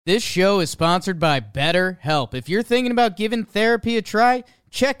This show is sponsored by BetterHelp. If you're thinking about giving therapy a try,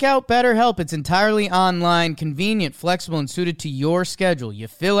 check out BetterHelp. It's entirely online, convenient, flexible, and suited to your schedule. You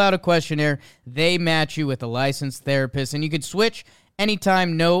fill out a questionnaire, they match you with a licensed therapist, and you can switch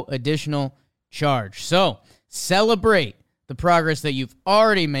anytime, no additional charge. So, celebrate the progress that you've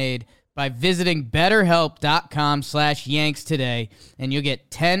already made by visiting betterhelp.com/Yanks today, and you'll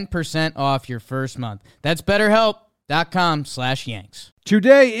get 10% off your first month. That's betterhelp.com/Yanks.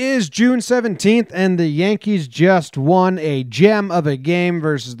 Today is June 17th, and the Yankees just won a gem of a game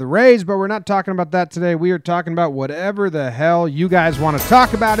versus the Rays, but we're not talking about that today. We are talking about whatever the hell you guys want to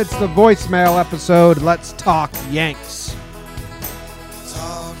talk about. It's the voicemail episode. Let's talk Yanks.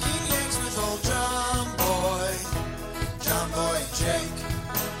 Talking Yanks with old John Boy and Jake.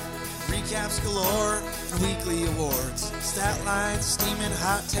 Recaps galore and weekly awards, stat lines, steaming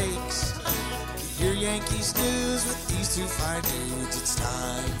hot takes. Your Yankees news with these two fine dudes. It's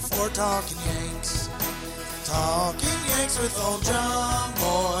time for Talking Yanks. Talking Yanks with old John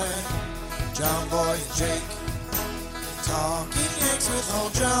Boy and Jake. Talking Yanks with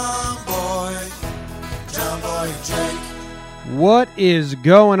old John Boy and Jake. What is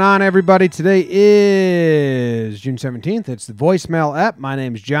going on, everybody? Today is June 17th. It's the voicemail app. My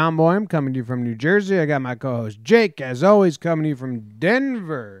name is John Boy. I'm coming to you from New Jersey. I got my co-host Jake, as always, coming to you from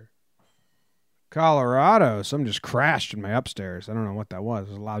Denver, Colorado. Something just crashed in my upstairs. I don't know what that was.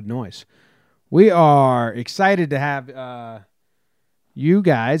 It was a loud noise. We are excited to have you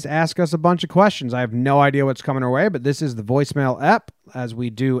guys ask us a bunch of questions. I have no idea what's coming our way, but this is the voicemail app, as we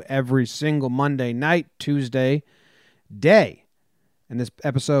do every single Monday night, Tuesday day. And this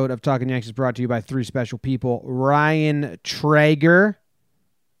episode of Talking Yanks is brought to you by three special people. Ryan Traeger.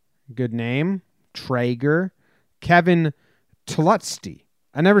 Good name. Traeger. Kevin Tlutsty.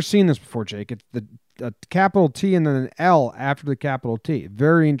 I've never seen this before, Jake. It's the capital T and then an L after the capital T.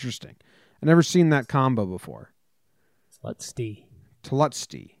 Very interesting. I've never seen that combo before. Tlutsty.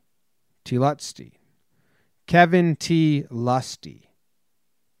 Kevin T. Lusty.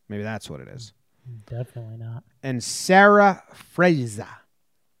 Maybe that's what it is. Definitely not. And Sarah Fraser.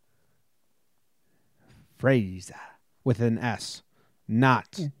 With an S.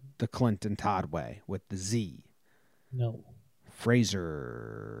 Not the Clinton Todd way with the Z. No.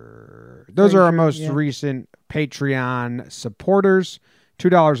 Fraser. Those are our most recent Patreon supporters.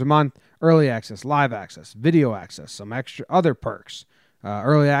 $2 a month, early access, live access, video access, some extra other perks,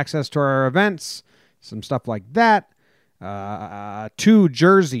 early access to our events, some stuff like that. 2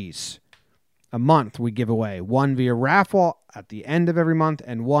 jerseys a month we give away. 1 via raffle at the end of every month,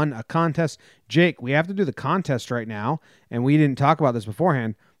 and 1 a contest. Jake, we have to do the contest right now, and we didn't talk about this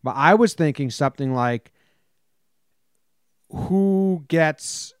beforehand, but I was thinking something like, who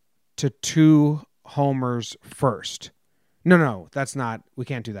gets to 2 homers first? No, that's not. We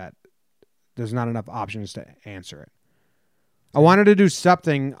can't do that. There's not enough options to answer it. I wanted to do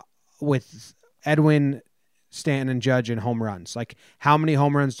something with Edwin, Stanton, and Judge in home runs. Like, how many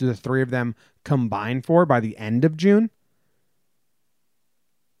home runs do the 3 of them combine for by the end of June?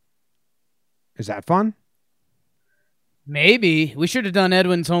 Is that fun? Maybe. We should have done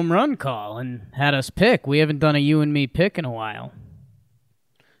Edwin's home run call and had us pick. We haven't done a you and me pick in a while.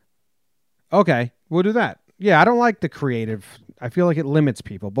 Okay, we'll do that. Yeah, I don't like the creative. I feel like it limits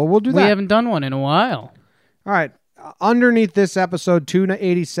people, but we'll do that. We haven't done one in a while. All right. Underneath this episode,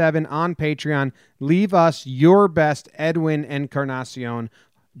 287 on Patreon, leave us your best Edwin Encarnacion,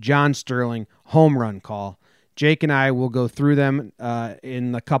 John Sterling home run call. Jake and I will go through them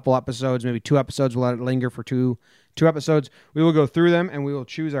in a couple episodes, maybe 2 episodes. We'll let it linger for two episodes. We will go through them, and we will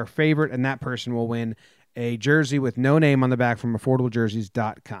choose our favorite, and that person will win a jersey with no name on the back from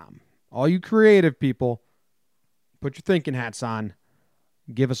affordablejerseys.com. All you creative people, put your thinking hats on.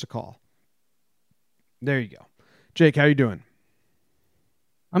 Give us a call. There you go. Jake, how you doing?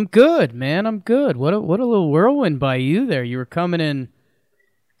 I'm good, man. I'm good. What a little whirlwind by you there. You were coming in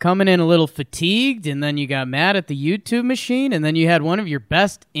a little fatigued, and then you got mad at the YouTube machine, and then you had one of your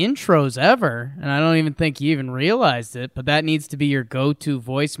best intros ever, and I don't even think you even realized it, but that needs to be your go-to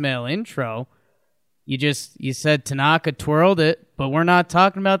voicemail intro. You said Tanaka twirled it, but we're not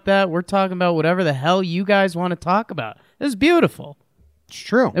talking about that. We're talking about whatever the hell you guys want to talk about. It was beautiful. It's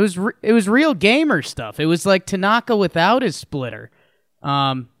true. It was real gamer stuff. It was like Tanaka without his splitter.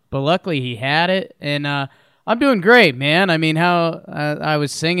 But luckily he had it, and I'm doing great, man. I mean, how I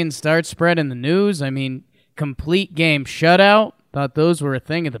was singing Start Spreading the News. I mean, complete game shutout. Thought those were a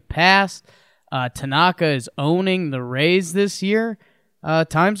thing of the past. Tanaka is owning the Rays this year.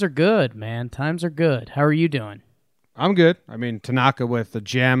 Times are good, man. Times are good. How are you doing? I'm good. I mean, Tanaka with the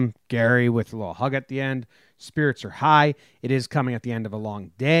gem, Gary with a little hug at the end. Spirits are high. It is coming at the end of a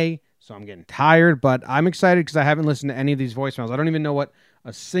long day, so I'm getting tired, but I'm excited because I haven't listened to any of these voicemails. I don't even know what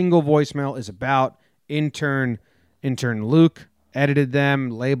a single voicemail is about. Intern Luke edited them,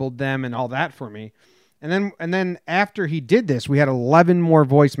 labeled them, and all that for me. And then after he did this, we had 11 more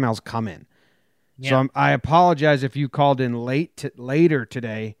voicemails come in. Yeah. So I apologize if you called in later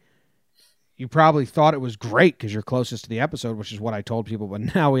today. You probably thought it was great because you're closest to the episode, which is what I told people.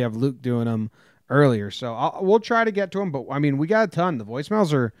 But now we have Luke doing them earlier. So we'll try to get to them. But, I mean, we got a ton. The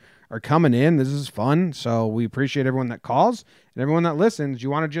voicemails are coming in. This is fun. So we appreciate everyone that calls and everyone that listens. You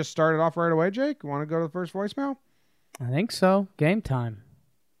want to just start it off right away, Jake? You want to go to the first voicemail? I think so. Game time.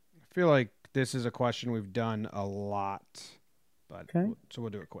 I feel like this is a question we've done a lot. But okay. So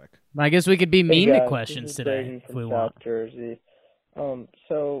we'll do it quick. I guess we could be mean to questions today if we want. South Jersey.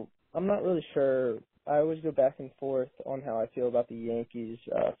 So I'm not really sure. I always go back and forth on how I feel about the Yankees'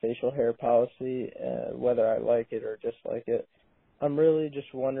 facial hair policy, whether I like it or dislike it. I'm really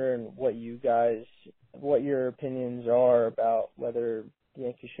just wondering what your opinions are about whether the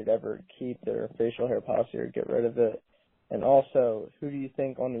Yankees should ever keep their facial hair policy or get rid of it. And also, who do you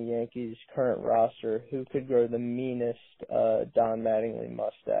think on the Yankees' current roster, who could grow the meanest Don Mattingly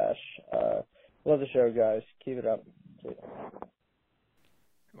mustache? Love the show, guys. Keep it up.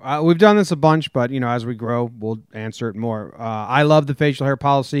 We've done this a bunch, but, as we grow, we'll answer it more. I love the facial hair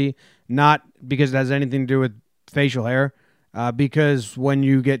policy, not because it has anything to do with facial hair, because when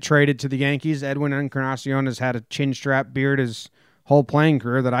you get traded to the Yankees, Edwin Encarnacion has had a chin strap beard his whole playing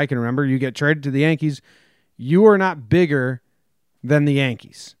career that I can remember. You get traded to the Yankees, you are not bigger than the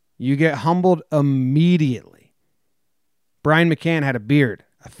Yankees. You get humbled immediately. Brian McCann had a beard,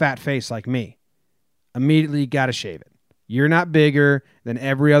 a fat face like me. Immediately got to shave it. You're not bigger than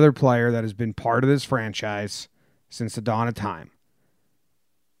every other player that has been part of this franchise since the dawn of time.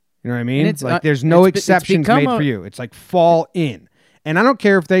 You know what I mean? It's like there's no exceptions made for you. It's like fall in. And I don't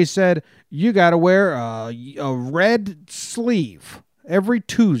care if they said you got to wear a red sleeve every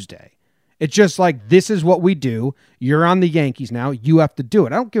Tuesday. It's just like, this is what we do. You're on the Yankees now. You have to do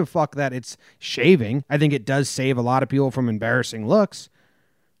it. I don't give a fuck that it's shaving. I think it does save a lot of people from embarrassing looks.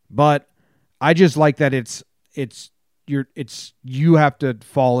 But I just like that you have to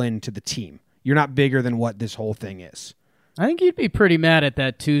fall into the team. You're not bigger than what this whole thing is. I think you'd be pretty mad at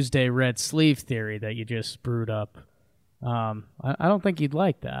that Tuesday red sleeve theory that you just brewed up. I don't think you'd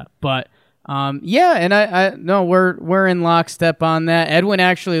like that. But yeah, and I no, we're in lockstep on that. Edwin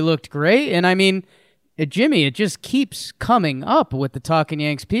actually looked great, and I mean, Jimmy, it just keeps coming up with the Talking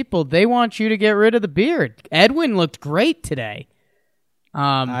Yanks people. They want you to get rid of the beard. Edwin looked great today.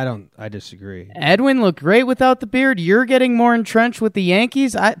 I disagree. Edwin looked great without the beard. You're getting more entrenched with the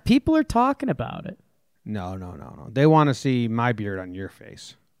Yankees. People are talking about it. No. They want to see my beard on your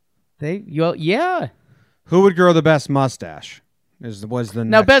face. Yeah. Who would grow the best mustache? Was the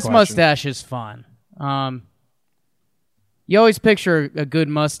next best question. Mustache is fun. You always picture a good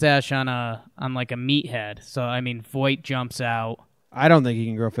mustache on like a meathead. So I mean, Voit jumps out. I don't think he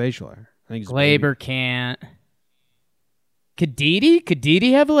can grow facial hair. I think Glaber can't. Could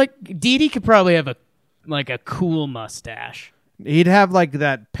Didi have Didi could probably have a cool mustache. He'd have like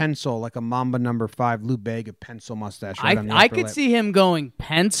that pencil, like a Mamba number 5 Lou Bega pencil mustache. Right on the I could see him going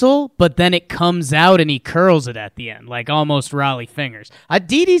pencil, but then it comes out and he curls it at the end, like almost Raleigh fingers.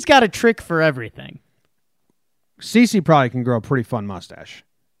 Didi's got a trick for everything. CeCe probably can grow a pretty fun mustache.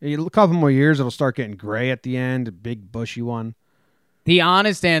 A couple more years, it'll start getting gray at the end, a big bushy one. The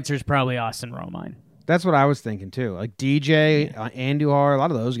honest answer is probably Austin Romine. That's what I was thinking too. Like DJ, Andujar, a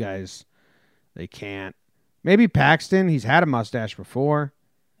lot of those guys, they can't. Maybe Paxton. He's had a mustache before.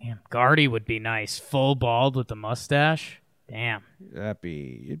 Damn, Gardy would be nice. Full bald with the mustache. Damn. It'd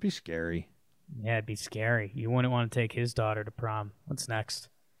be scary. Yeah, it'd be scary. You wouldn't want to take his daughter to prom. What's next?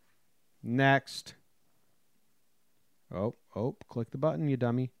 Oh, click the button, you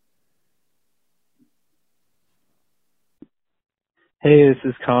dummy. Hey, this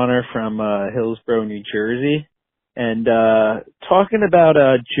is Connor from Hillsborough, New Jersey. And talking about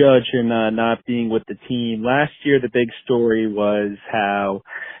Judge and not being with the team, last year the big story was how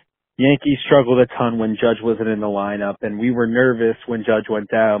Yankees struggled a ton when Judge wasn't in the lineup, and we were nervous when Judge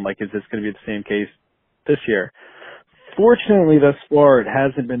went down, like, is this going to be the same case this year? Fortunately, thus far, it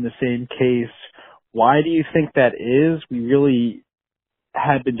hasn't been the same case. Why do you think that is? We really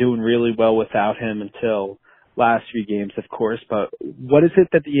had been doing really well without him until last few games, of course, but what is it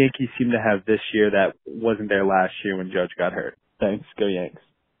that the Yankees seem to have this year that wasn't there last year when Judge got hurt? Thanks. Go Yanks.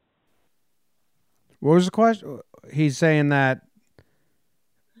 What was the question? He's saying that...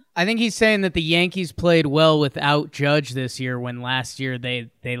 I think he's saying that the Yankees played well without Judge this year when last year they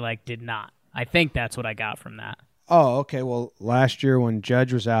did not. I think that's what I got from that. Oh, okay. Well, last year when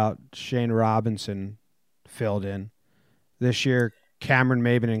Judge was out, Shane Robinson filled in. This year, Cameron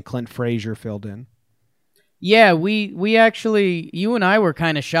Maybin and Clint Frazier filled in. Yeah, we actually, you and I were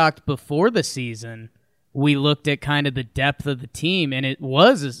kind of shocked before the season. We looked at kind of the depth of the team, and it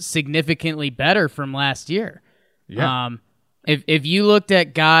was significantly better from last year. Yeah. If you looked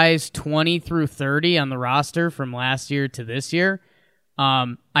at guys 20 through 30 on the roster from last year to this year,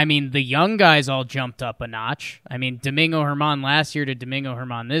 I mean, the young guys all jumped up a notch. I mean, Domingo Herman last year to Domingo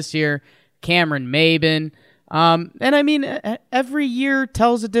Herman this year, Cameron Maybin. And I mean, every year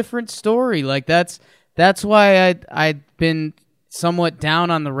tells a different story. Like that's why I've been somewhat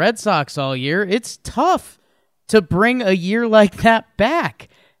down on the Red Sox all year. It's tough to bring a year like that back.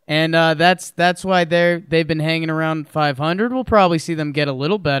 And that's why they've been hanging around 500. We'll probably see them get a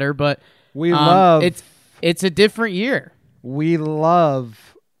little better, but it's a different year. We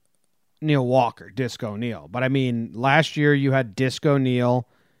love Neil Walker, Disco Neil. But I mean, last year you had Disco Neil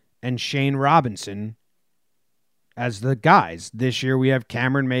and Shane Robinson as the guys. This year we have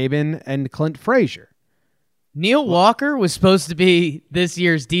Cameron Maybin and Clint Frazier. Neil Walker was supposed to be this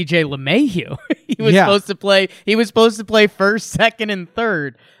year's DJ LeMahieu. He was supposed to play first, second, and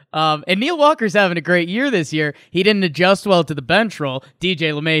third. And Neil Walker's having a great year this year. He didn't adjust well to the bench role.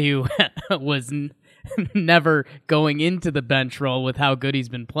 DJ LeMahieu was never going into the bench role with how good he's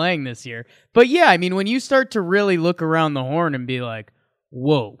been playing this year. But yeah, I mean, when you start to really look around the horn and be like,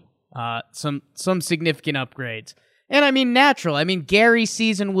 whoa, some significant upgrades. And I mean, natural. I mean, Gary's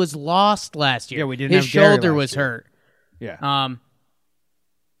season was lost last year. Yeah, we didn't His have Gary shoulder last was year. hurt. Yeah.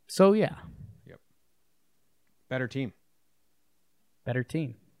 So yeah. Yep. Better team. Better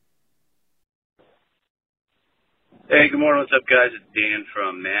team. Hey, good morning. What's up, guys? It's Dan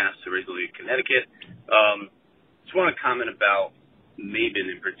from Mass, originally Connecticut. Just want to comment about Maybin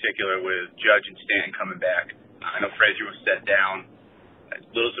in particular with Judge and Stanton coming back. I know Frazier was set down. It's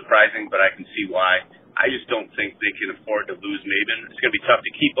a little surprising, but I can see why. I just don't think they can afford to lose Maybin. It's going to be tough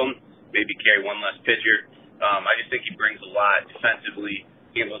to keep him, maybe carry one less pitcher. I just think he brings a lot defensively.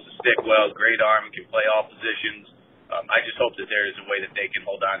 He handles the stick well, great arm, can play all positions. I just hope that there is a way that they can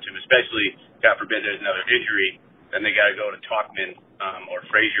hold on to him, especially, God forbid, there's another injury. Then they got to go to Talkman or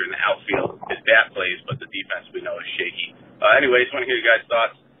Frazier in the outfield. His bat plays, but the defense we know is shaky. Anyway, just want to hear your guys'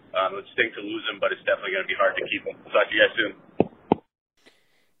 thoughts. It's stink to lose him, but it's definitely going to be hard to keep him. Talk to you guys soon.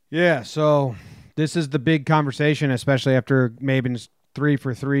 Yeah, so this is the big conversation, especially after Maybin's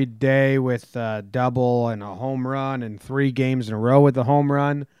 3-for-3 day with a double and a home run and 3 games in a row with a home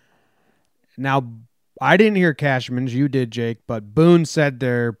run. Now, I didn't hear Cashman's. You did, Jake, but Boone said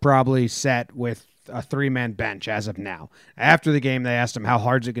they're probably set with a 3-man bench as of now. After the game, they asked him how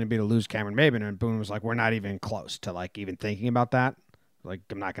hard is it going to be to lose Cameron Maybin, and Boone was like, we're not even close to like even thinking about that. Like,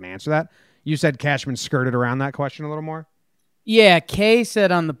 I'm not going to answer that. You said Cashman skirted around that question a little more? Yeah, Kay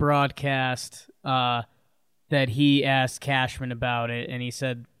said on the broadcast that he asked Cashman about it, and he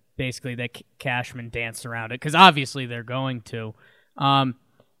said basically that Cashman danced around it, because obviously they're going to.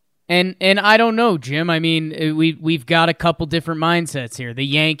 And I don't know, Jim. I mean, we've got a couple different mindsets here. The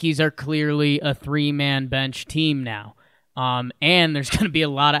Yankees are clearly a 3-man bench team now, and there's going to be a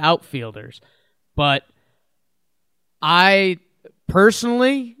lot of outfielders. But I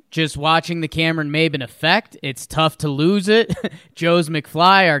personally, just watching the Cameron Maybin effect, it's tough to lose it. Joe's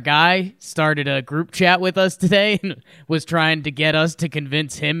McFly, our guy, started a group chat with us today and was trying to get us to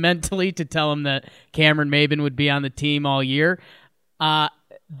convince him mentally to tell him that Cameron Maybin would be on the team all year.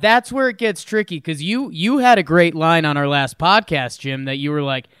 That's where it gets tricky, because you had a great line on our last podcast, Jim, that you were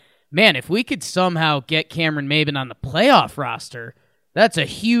like, man, if we could somehow get Cameron Maybin on the playoff roster, that's a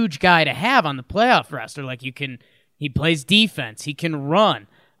huge guy to have on the playoff roster. Like, he plays defense, he can run.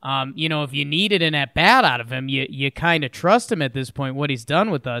 If you needed an at-bat out of him, you kind of trust him at this point, what he's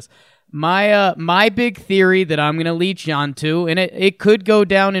done with us. My big theory that I'm going to leech onto, and it could go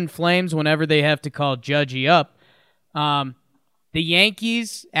down in flames whenever they have to call Judgy up, the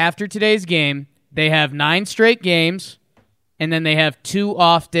Yankees, after today's game, they have 9 straight games, and then they have 2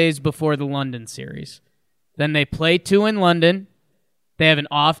 off days before the London series. Then they play 2 in London. They have an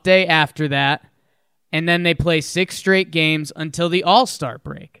off day after that, and then they play 6 straight games until the All-Star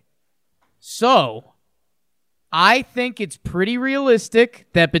break. So, I think it's pretty realistic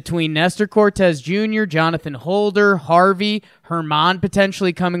that between Nestor Cortez Jr., Jonathan Holder, Harvey, Herman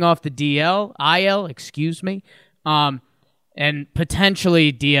potentially coming off the IL, and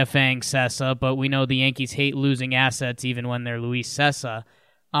potentially DFAing Sessa, but we know the Yankees hate losing assets even when they're Luis Sessa.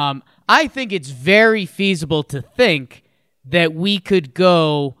 I think it's very feasible to think that we could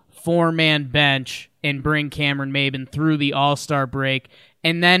go 4-man bench and bring Cameron Maybin through the All-Star break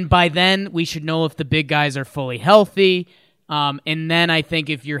And then by then, we should know if the big guys are fully healthy. And then I think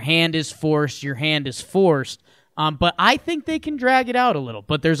if your hand is forced, your hand is forced. But I think they can drag it out a little,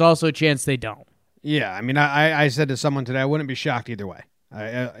 but there's also a chance they don't. Yeah, I mean, I said to someone today, I wouldn't be shocked either way.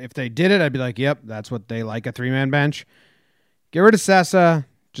 If they did it, I'd be like, yep, that's what they like, a three-man bench. Get rid of Sessa.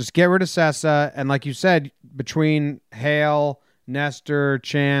 Just get rid of Sessa. And like you said, between Hale, Nestor,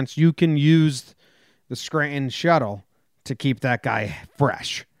 Chance, you can use the Scranton shuttle to keep that guy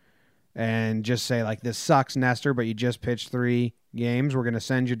fresh. And just say, like, this sucks, Nestor, but you just pitched 3 games. We're going to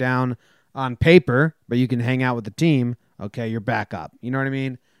send you down on paper, but you can hang out with the team. Okay, you're back up. You know what I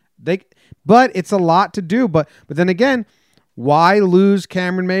mean? But it's a lot to do. But then again, why lose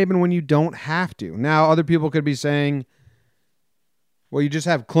Cameron Maybin when you don't have to? Now, other people could be saying, well, you just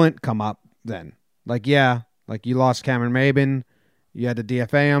have Clint come up then. Like, yeah, like you lost Cameron Maybin. You had to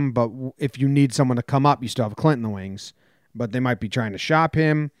DFA him. But if you need someone to come up, you still have Clint in the wings. But they might be trying to shop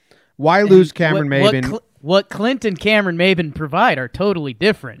him. Why lose Cameron Maybin? What Clint and Cameron Maybin provide are totally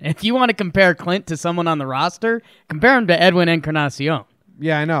different. If you want to compare Clint to someone on the roster, compare him to Edwin Encarnacion.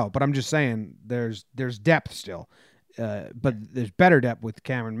 Yeah, I know, but I'm just saying there's depth still. But there's better depth with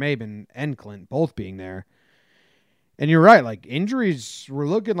Cameron Maybin and Clint both being there. And you're right, like injuries, we're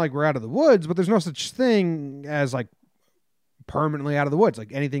looking like we're out of the woods, but there's no such thing as like permanently out of the woods.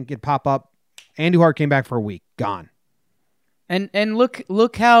 Like anything could pop up. Andy Hart came back for a week, gone. And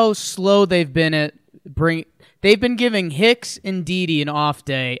look how slow they've been at they've been giving Hicks and Didi an off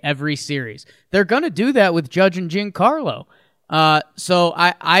day every series. They're gonna do that with Judge and Giancarlo. So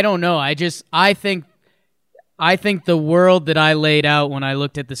I don't know. I think the world that I laid out when I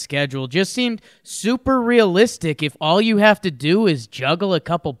looked at the schedule just seemed super realistic. If all you have to do is juggle a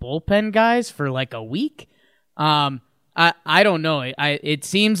couple bullpen guys for like a week, I don't know. It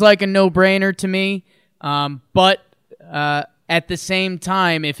seems like a no-brainer to me. But at the same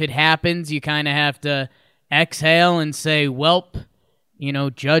time, if it happens, you kind of have to exhale and say, "Welp,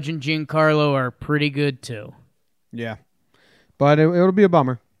 Judge and Giancarlo are pretty good too." Yeah, but it'll be a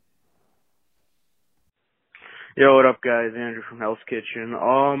bummer. Yo, what up, guys? Andrew from Hell's Kitchen.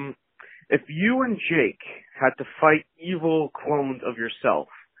 If you and Jake had to fight evil clones of yourself,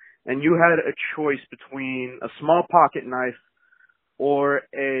 and you had a choice between a small pocket knife or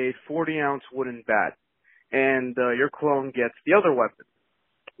a 40-ounce wooden bat, and your clone gets the other weapon,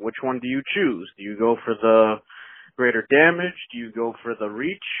 which one do you choose? Do you go for the greater damage? Do you go for the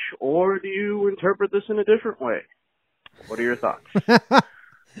reach? Or do you interpret this in a different way? What are your thoughts?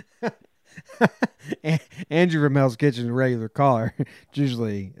 Andrew from Hell's Kitchen, a regular caller. It's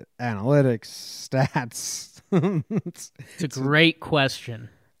usually analytics, stats. It's a great question.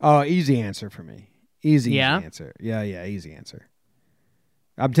 Oh, easy answer for me. Easy answer. Yeah, easy answer.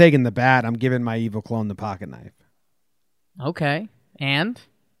 I'm taking the bat. I'm giving my evil clone the pocket knife. Okay. And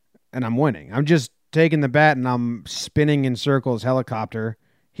I'm winning. I'm just taking the bat and I'm spinning in circles helicopter.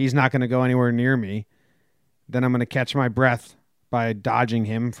 He's not going to go anywhere near me. Then I'm going to catch my breath by dodging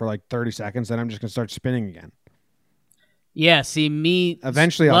him for like 30 seconds. Then I'm just going to start spinning again. Yeah, see, me...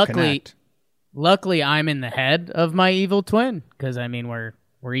 Eventually I'll connect. Luckily, I'm in the head of my evil twin because,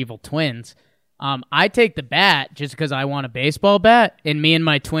 we're evil twins. I take the bat just because I want a baseball bat, and me and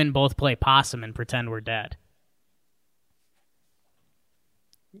my twin both play possum and pretend we're dead.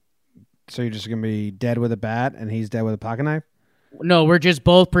 So you're just going to be dead with a bat, and he's dead with a pocket knife? No, we're just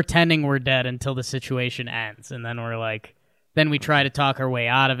both pretending we're dead until the situation ends, and then we're like... Then we try to talk our way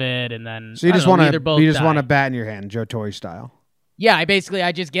out of it, and then... So you just want a bat in your hand, Joe Torre style? Yeah, I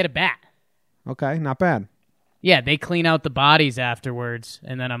just get a bat. Okay, not bad. Yeah, they clean out the bodies afterwards,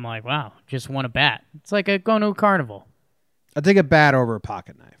 and then I'm like, wow, just want a bat. It's like going to a carnival. I'll take a bat over a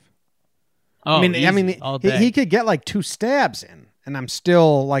pocket knife. Oh, he could get like 2 stabs in, and I'm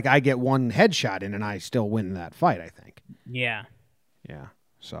still like I get 1 headshot in, and I still win that fight, I think. Yeah. Yeah,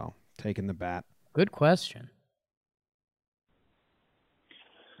 so taking the bat. Good question.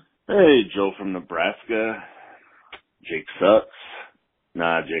 Hey, Joe from Nebraska. Jake sucks.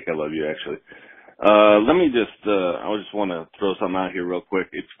 Nah, Jake, I love you, actually. Let me I just want to throw something out here real quick.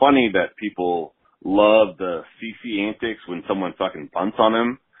 It's funny that people love the CC antics when someone fucking bunts on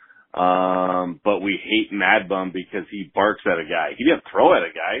him. But we hate Mad Bum because he barks at a guy. He didn't throw at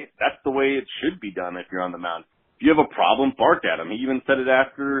a guy. That's the way it should be done if you're on the mound. If you have a problem, bark at him. He even said it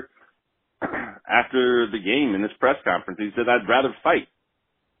after the game in this press conference. He said, I'd rather fight.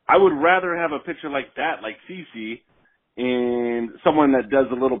 I would rather have a pitcher like that, like CC, and someone that does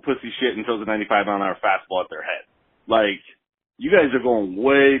a little pussy shit and throws a 95-mile-an-hour fastball at their head. Like, you guys are going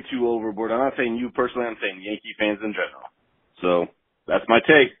way too overboard. I'm not saying you personally. I'm saying Yankee fans in general. So that's my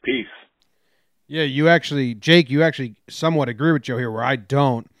take. Peace. Yeah, you actually, Jake, you actually somewhat agree with Joe here, where I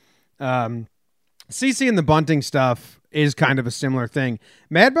don't. CC and the bunting stuff is kind of a similar thing.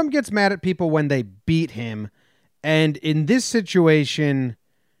 Mad Bum gets mad at people when they beat him, and in this situation,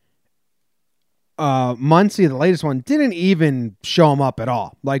 Muncie, the latest one, didn't even show him up at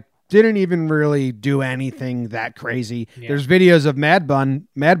all. Like, didn't even really do anything that crazy. Yeah. There's videos of Mad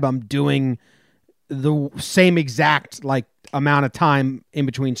Bum doing the same exact like amount of time in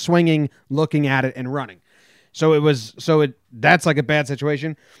between swinging, looking at it, and running. That's like a bad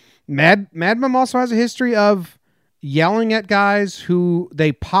situation. Mad Bum also has a history of yelling at guys who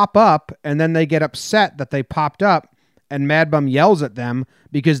they pop up and then they get upset that they popped up, and Mad Bum yells at them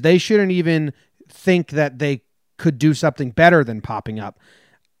because they shouldn't even think that they could do something better than popping up.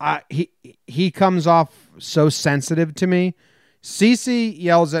 He comes off so sensitive to me. CC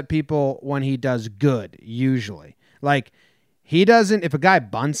yells at people when he does good, usually. Like, he doesn't, if a guy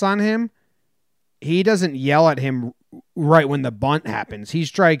bunts on him, he doesn't yell at him right when the bunt happens. He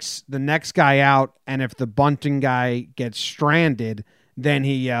strikes the next guy out, and if the bunting guy gets stranded, then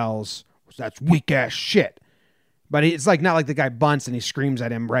he yells, "That's weak-ass shit." But it's like not like the guy bunts and he screams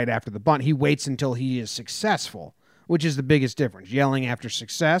at him right after the bunt. He waits until he is successful, which is the biggest difference. Yelling after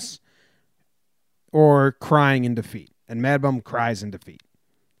success or crying in defeat. And Mad Bum cries in defeat.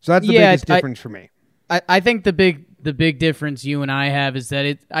 So that's the biggest difference for me. I think the big difference you and I have is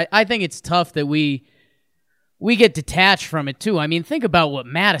that I think it's tough that we get detached from it too. I mean, think about what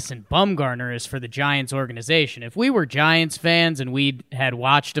Madison Bumgarner is for the Giants organization. If we were Giants fans and we had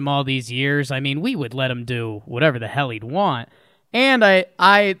watched him all these years, I mean, we would let him do whatever the hell he'd want. And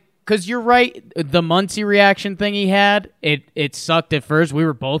because you're right, the Muncie reaction thing he had, it sucked at first. We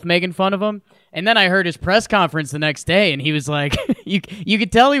were both making fun of him. And then I heard his press conference the next day, and he was like, you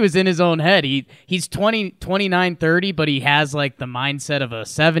could tell he was in his own head. He's 29, 30, but he has like the mindset of a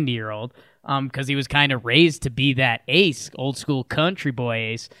 70-year-old because he was kind of raised to be that ace, old school country boy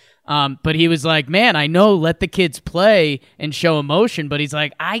ace. But he was like, man, I know, let the kids play and show emotion. But he's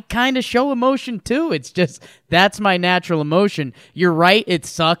like, I kind of show emotion too. It's just, that's my natural emotion. You're right. It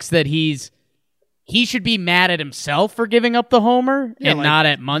sucks that he should be mad at himself for giving up the homer and not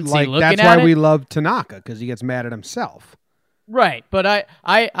at Muncie looking at it. That's why we love Tanaka, because he gets mad at himself. Right. But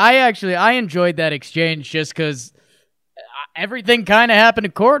I enjoyed that exchange just because everything kind of happened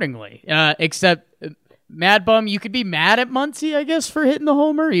accordingly, except Mad Bum, you could be mad at Muncie, I guess, for hitting the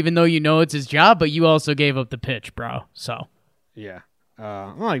homer, even though you know it's his job, but you also gave up the pitch, bro. So yeah.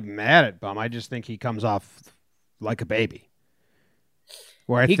 I'm not like mad at Bum. I just think he comes off like a baby.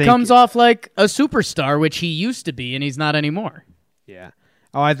 He comes off like a superstar, which he used to be, and he's not anymore. Yeah.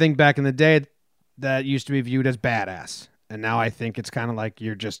 Oh, I think back in the day, that used to be viewed as badass. And now I think it's kind of like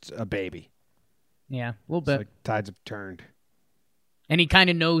you're just a baby. Yeah, a little bit. Like tides have turned. And he kind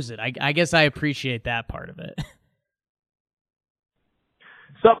of knows it. I guess I appreciate that part of it.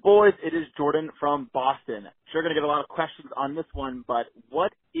 Sup, boys? It is Jordan from Boston. Sure going to get a lot of questions on this one, but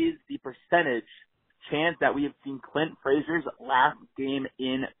what is the percentage chance that we have seen Clint Frazier's last game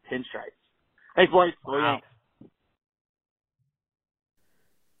in pinstripes? Thanks, boys. Wow.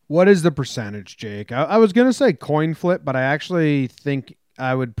 What is the percentage, Jake? I was going to say coin flip, but I actually think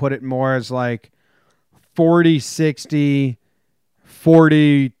I would put it more as like 40-60,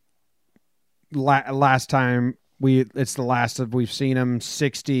 40 last time it's the last of we've seen him,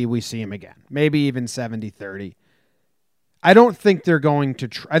 60 we see him again. Maybe even 70-30. I don't think they're going to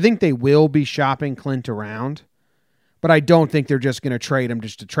I think they will be shopping Clint around, but I don't think they're just going to trade him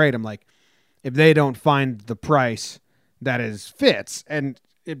just to trade him. Like, if they don't find the price that fits, and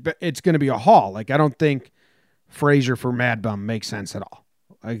it's going to be a haul. Like, I don't think Frazier for Mad Bum makes sense at all.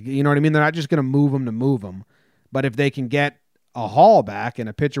 Like, you know what I mean? They're not just going to move him. But if they can get a haul back and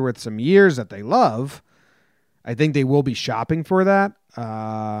a pitcher with some years that they love, I think they will be shopping for that.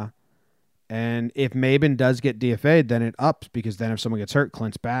 And if Maybin does get DFA'd, then it ups, because then if someone gets hurt,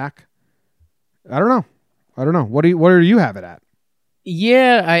 Clint's back. I don't know. What do you have it at?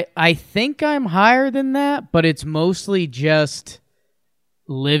 Yeah, I think I'm higher than that, but it's mostly just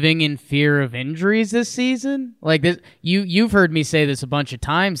living in fear of injuries this season. Like this, you've heard me say this a bunch of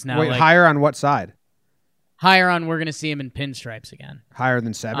times now. Wait, like, higher on what side? Higher on we're going to see him in pinstripes again. Higher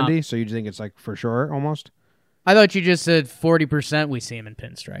than 70? So you think it's like for sure almost? I thought you just said 40% we see him in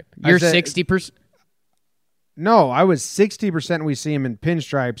pinstripe. You're 60%? No, I was 60% we see him in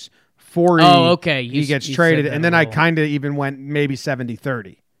pinstripes. 40 okay. He gets traded, and then I kind of even went maybe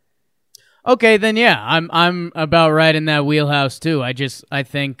 70-30. Okay, then yeah, I'm about right in that wheelhouse too. I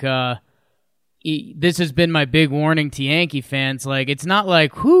think this has been my big warning to Yankee fans. Like, it's not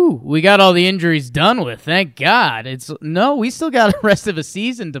like, we got all the injuries done with, thank God. We still got the rest of a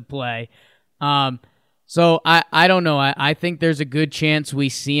season to play. So I don't know. I think there's a good chance we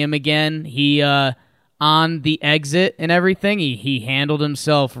see him again. He on the exit and everything, he handled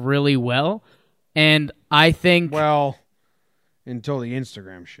himself really well. And I think until the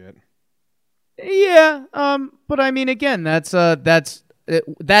Instagram shit. Yeah, but I mean again, that's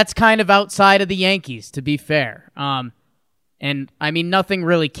kind of outside of the Yankees, to be fair. And I mean nothing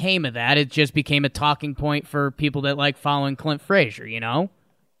really came of that. It just became a talking point for people that like following Clint Frazier, you know?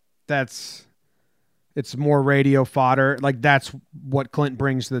 It's more radio fodder. Like, that's what Clint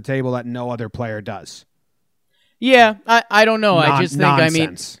brings to the table that no other player does. Yeah, I don't know. I just think,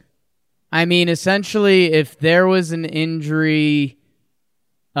 nonsense. I mean, essentially, if there was an injury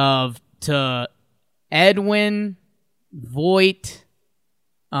to Edwin, Voit,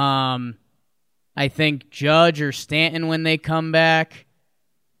 I think Judge or Stanton when they come back,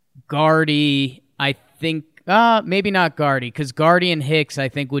 Gardy, I think, maybe not Gardy, because Gardy and Hicks, I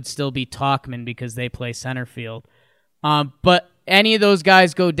think, would still be Talkman because they play center field. But any of those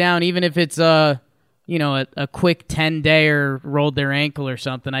guys go down, even if it's a quick 10-day or rolled their ankle or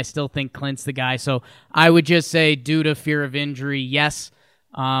something, I still think Clint's the guy. So I would just say due to fear of injury, yes,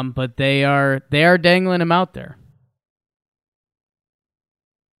 but they are dangling him out there.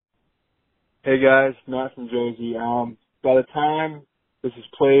 Hey guys, Matt from Jersey. By the time this is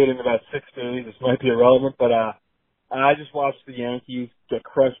played in about 6 days, this might be irrelevant, but I just watched the Yankees get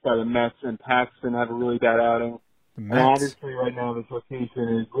crushed by the Mets and Paxton have a really bad outing. And obviously right now this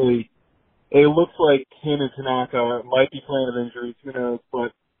rotation is really, it looks like him and Tanaka might be playing with injuries, who knows,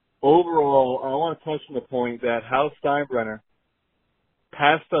 but overall, I want to touch on the point that Hal Steinbrenner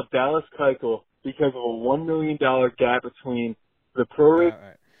passed up Dallas Keuchel because of a $1 million gap between the pro.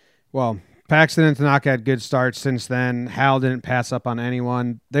 Well, Paxton and Tanaka had good starts since then. Hal didn't pass up on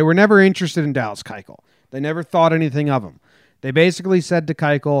anyone. They were never interested in Dallas Keuchel. They never thought anything of him. They basically said to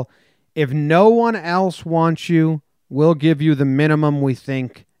Keuchel, if no one else wants you, we'll give you the minimum we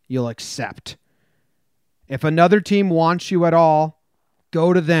think you'll accept. If another team wants you at all,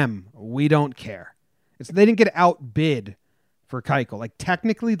 go to them. We don't care. They didn't get outbid for Keuchel. Like,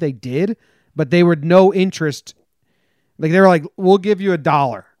 technically they did, but they were no interest. Like, they were like, we'll give you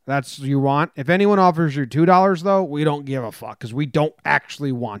 $1. That's what you want. If anyone offers you $2, though, we don't give a fuck because we don't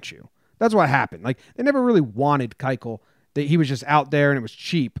actually want you. That's what happened. Like, they never really wanted Keuchel. He was just out there and it was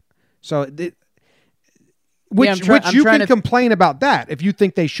cheap. So, you can complain about that if you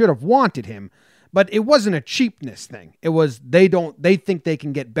think they should have wanted him, but it wasn't a cheapness thing. It was they think they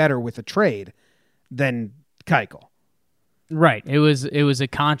can get better with a trade than Keuchel. Right. It was a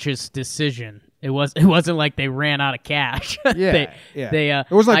conscious decision. It wasn't like they ran out of cash. Yeah,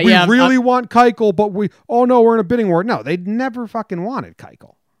 it was like, we really want Keuchel, but we're in a bidding war. No, they never fucking wanted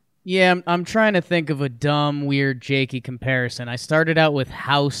Keuchel. Yeah, I'm trying to think of a dumb, weird, Jakey comparison. I started out with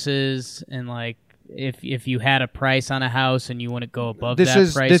houses and like if you had a price on a house and you want to go above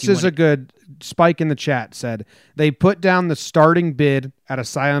that price. This is a good Spike in the chat said they put down the starting bid at a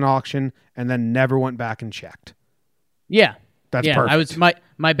silent auction and then never went back and checked. Yeah. That's perfect.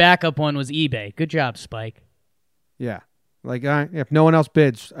 My backup one was eBay. Good job, Spike. Yeah. Like, if no one else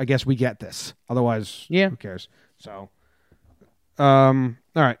bids, I guess we get this. Otherwise, who cares? So, all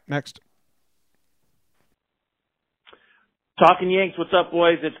right, next. Talking Yanks, what's up,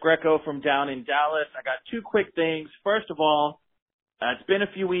 boys? It's Greco from down in Dallas. I got two quick things. First of all, it's been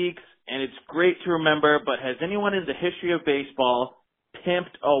a few weeks, and it's great to remember, but has anyone in the history of baseball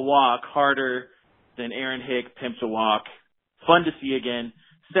pimped a walk harder than Aaron Hick pimps a walk? Fun to see again.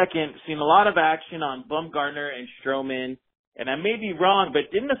 Second, seen a lot of action on Bumgarner and Stroman, and I may be wrong,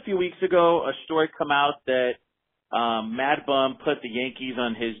 but didn't a few weeks ago a story come out that Mad Bum put the Yankees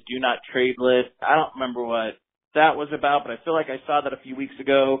on his do not trade list? I don't remember what that was about, but I feel like I saw that a few weeks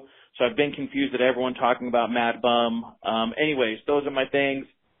ago, so I've been confused at everyone talking about Mad Bum. Anyways, those are my things.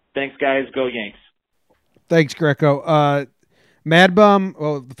 Thanks, guys. Go Yanks. Thanks, Greco. Mad Bum,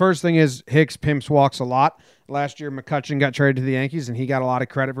 well, the first thing is Hicks pimps walks a lot. Last year, McCutchen got traded to the Yankees, and he got a lot of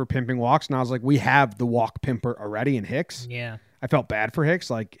credit for pimping walks. And I was like, we have the walk pimper already in Hicks. Yeah. I felt bad for Hicks.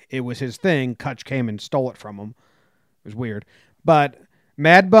 Like, it was his thing. Kutch came and stole it from him. It was weird. But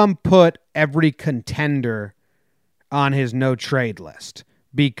Mad Bum put every contender on his no-trade list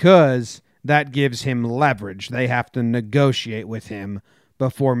because that gives him leverage. They have to negotiate with him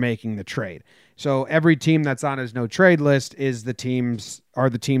before making the trade. So every team that's on his no-trade list are the teams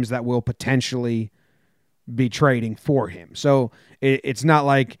that will potentially be trading for him. So it's not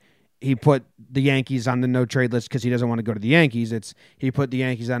like he put the Yankees on the no-trade list because he doesn't want to go to the Yankees. It's he put the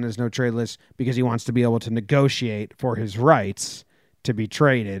Yankees on his no-trade list because he wants to be able to negotiate for his rights to be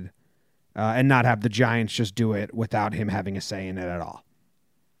traded and not have the Giants just do it without him having a say in it at all.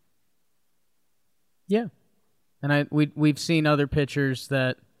 Yeah, and we've seen other pitchers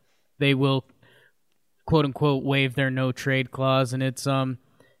that they will quote unquote waive their no trade clause, and it's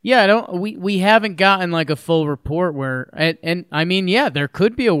we haven't gotten like a full report where and I mean there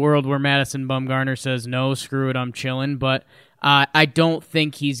could be a world where Madison Bumgarner says no, screw it, I'm chilling, but I don't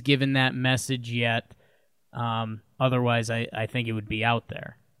think he's given that message yet. Otherwise, I think it would be out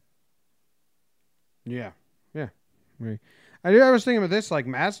there. Yeah. I was thinking about this, like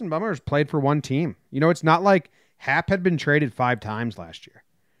Madison Bumgarner's played for one team. It's not like Happ had been traded 5 times last year.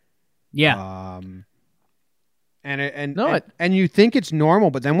 Yeah. And you think it's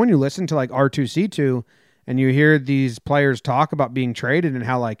normal, but then when you listen to like R2C2 and you hear these players talk about being traded and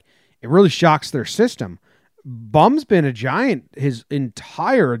how like it really shocks their system. Bum's been a Giant his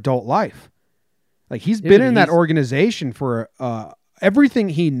entire adult life. Like he's been in that organization for everything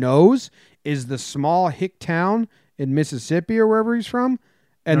he knows is the small hick town in Mississippi or wherever he's from,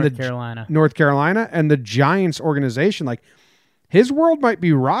 and North Carolina, and the Giants organization. Like his world might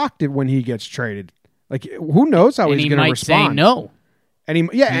be rocked when he gets traded. Like who knows how he's going to respond? Say no,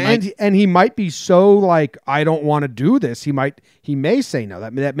 and he might be so like I don't want to do this. He may say no.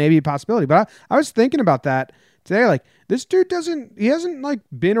 That may be a possibility. But I was thinking about that today. Like this dude hasn't like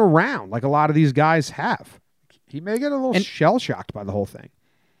been around like a lot of these guys have. He may get a little shell shocked by the whole thing.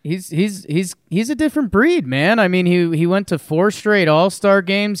 He's a different breed, man. I mean, he went to 4 straight All-Star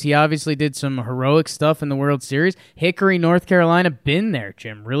games. He obviously did some heroic stuff in the World Series. Hickory, North Carolina, been there,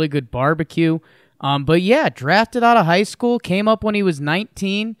 Jim. Really good barbecue. But yeah, drafted out of high school, came up when he was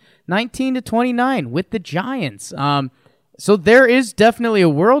 19 to 29 with the Giants. So there is definitely a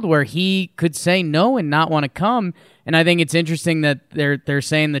world where he could say no and not want to come. And I think it's interesting that they're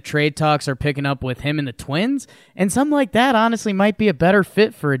saying the trade talks are picking up with him and the Twins. And something like that honestly might be a better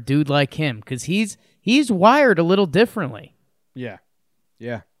fit for a dude like him because he's wired a little differently. Yeah.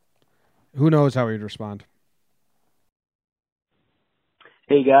 Who knows how he'd respond?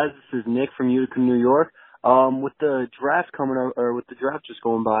 Hey guys, this is Nick from Utica, New York. With the draft coming up, or with the draft just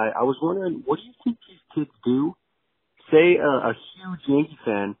going by, I was wondering, what do you think these kids do? Say a huge Yankee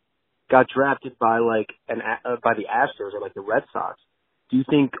fan got drafted by by the Astros or like the Red Sox. Do you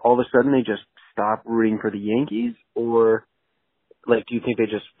think all of a sudden they just stop rooting for the Yankees, or like do you think they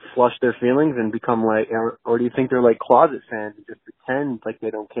just flush their feelings and become like, or do you think they're like closet fans and just pretend like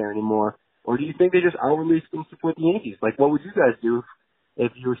they don't care anymore, or do you think they just outwardly still support the Yankees? Like, what would you guys do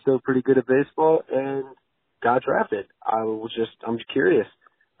if you were still pretty good at baseball and got drafted? I'm just curious.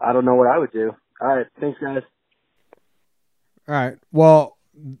 I don't know what I would do. All right, thanks guys. All right. Well,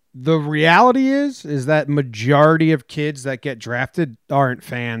 the reality is that majority of kids that get drafted aren't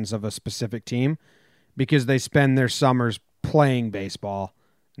fans of a specific team because they spend their summers playing baseball,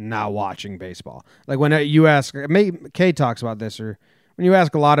 not watching baseball. Like when you ask, Kay talks about this, or when you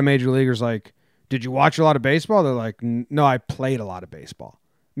ask a lot of major leaguers, like, did you watch a lot of baseball? They're like, no, I played a lot of baseball.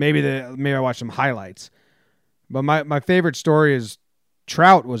 Maybe I watched some highlights. But my favorite story is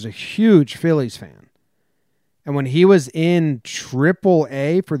Trout was a huge Phillies fan. And when he was in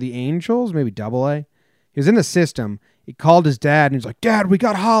AAA for the Angels, maybe AA, he was in the system. He called his dad and he's like, Dad, we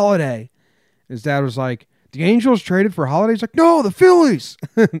got Holiday. His dad was like, the Angels traded for Holiday? He's like, no, the Phillies.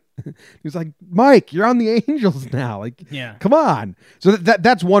 He's like, Mike, you're on the Angels now. Like, yeah, come on. So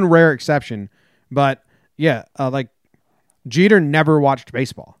that's one rare exception. But yeah, like Jeter never watched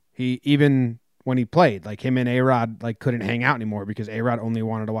baseball. Even when he played, like him and A-Rod like couldn't hang out anymore because A-Rod only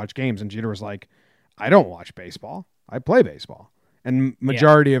wanted to watch games. And Jeter was like, I don't watch baseball. I play baseball. And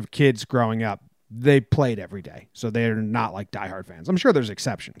majority of kids growing up, they played every day. So they're not like diehard fans. I'm sure there's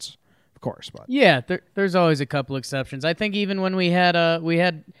exceptions, of course. But yeah, there's always a couple exceptions. I think even when we had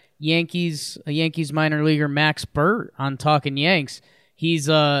Yankees minor leaguer Max Burt on Talking Yanks, he's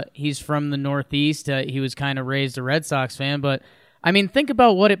from the Northeast. He was kind of raised a Red Sox fan. But, I mean, think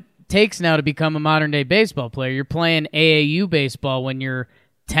about what it takes now to become a modern-day baseball player. You're playing AAU baseball when you're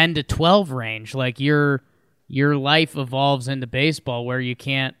 10 to 12 range. Like your life evolves into baseball where you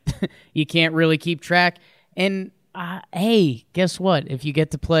can't really keep track. And hey, guess what? If you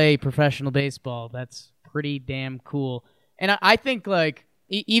get to play professional baseball, that's pretty damn cool. And I think like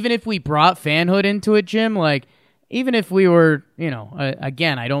even if we brought fanhood into it, Jim, like even if we were,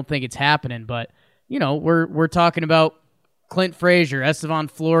 again, I don't think it's happening, but we're talking about Clint Frazier, Estevan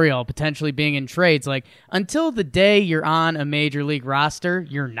Florial potentially being in trades. Like until the day you're on a major league roster,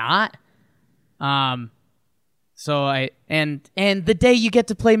 you're not. So and the day you get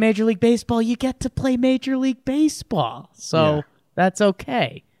to play Major League Baseball, you get to play Major League Baseball. So that's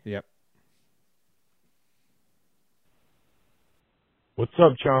okay. Yep. What's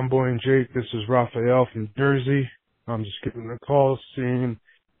up, John Boy and Jake? This is Raphael from Jersey. I'm just giving a call, seeing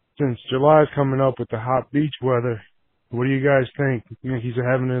since July's coming up with the hot beach weather, what do you guys think? Yankees are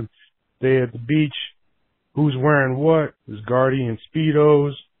having a day at the beach. Who's wearing what? Is Guardy in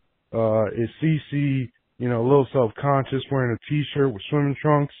Speedos? Is CC, a little self-conscious wearing a T-shirt with swimming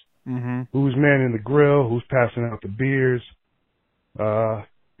trunks? Mm-hmm. Who's manning the grill? Who's passing out the beers?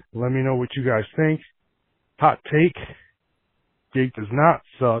 Let me know what you guys think. Hot take. Jake does not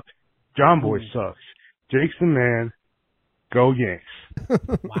suck. John Boy sucks. Jake's the man. Go Yanks.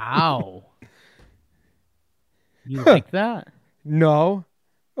 Wow. You like that? No.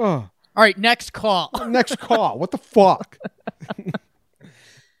 Oh. All right, next call. Next call. What the fuck?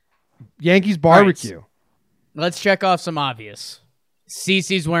 Yankees barbecue. Right, let's check off some obvious.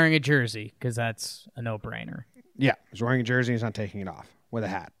 CeCe's wearing a jersey because that's a no-brainer. Yeah, he's wearing a jersey. He's not taking it off with a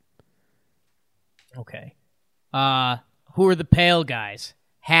hat. Okay. Who are the pale guys?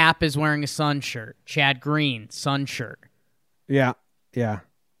 Hap is wearing a Sun shirt. Chad Green, Sun shirt. Yeah.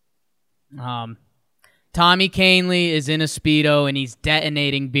 Tommy Canely is in a Speedo and he's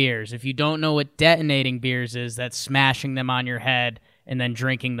detonating beers. If you don't know what detonating beers is, that's smashing them on your head and then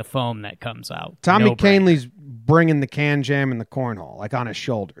drinking the foam that comes out. Tommy Canely's bringing the can jam and the cornhole, like on his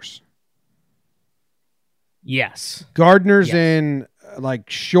shoulders. Yes. Gardner's in like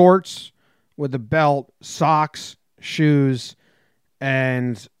shorts with a belt, socks, shoes,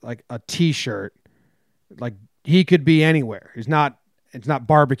 and like a T-shirt. Like he could be anywhere. It's not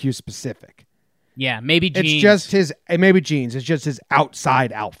barbecue specific. Yeah, maybe jeans. It's just maybe jeans. It's just his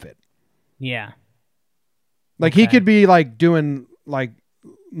outside outfit. Yeah. Like he could be like doing like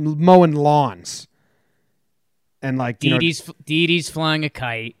mowing lawns. And like Didi's flying a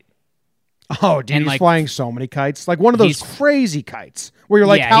kite. Oh, Didi's flying so many kites. Like one of those crazy kites where you're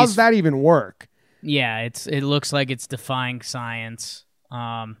like, how's that even work? Yeah, it looks like it's defying science.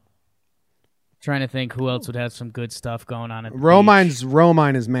 Trying to think who else would have some good stuff going on at the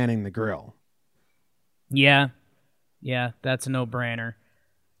Romine is manning the grill. Yeah, that's a no-brainer.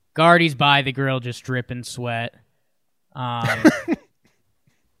 Guardy's by the grill, just dripping sweat. Trying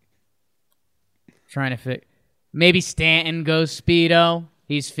to fit. Maybe Stanton goes Speedo.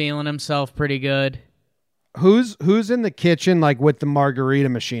 He's feeling himself pretty good. Who's in the kitchen like with the margarita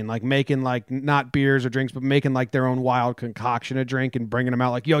machine, like making like not beers or drinks, but making like their own wild concoction of drink and bringing them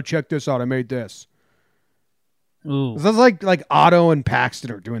out like, yo, check this out, I made this. Ooh, that's like Otto and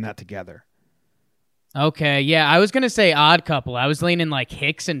Paxton are doing that together. Okay, yeah, I was gonna say odd couple. I was leaning like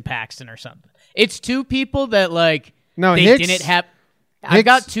Hicks and Paxton or something. It's two people that like didn't have. I've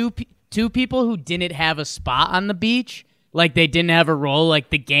got two people who didn't have a spot on the beach. Like they didn't have a role.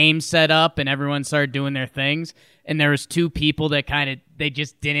 Like the game set up and everyone started doing their things. And there was two people that they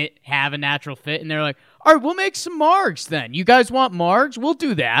just didn't have a natural fit. And they're like, all right, we'll make some margs then. You guys want margs? We'll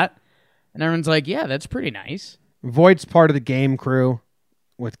do that. And everyone's like, yeah, that's pretty nice. Voigt's part of the game crew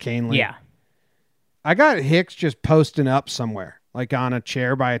with Canely. Yeah. I got Hicks just posting up somewhere, like on a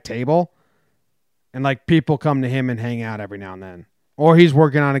chair by a table. And like people come to him and hang out every now and then. Or he's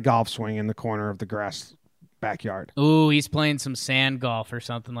working on a golf swing in the corner of the grass backyard. Ooh, he's playing some sand golf or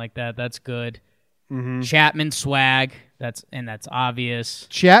something like that. That's good. Mm-hmm. Chapman swag. That's obvious.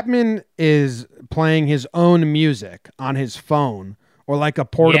 Chapman is playing his own music on his phone or like a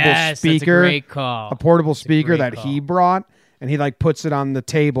portable speaker. That's a great call. A portable speaker that he brought, and he like puts it on the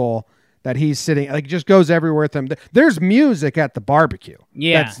table that he's sitting. Like just goes everywhere with him. There's music at the barbecue.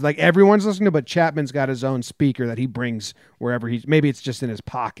 Yeah, that's like everyone's listening to, but Chapman's got his own speaker that he brings wherever he's. Maybe it's just in his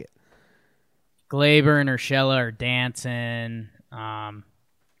pocket. Glaber and Urshela are dancing.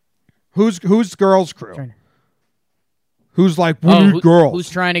 Who's girls' crew? Who's like, we need girls. Who's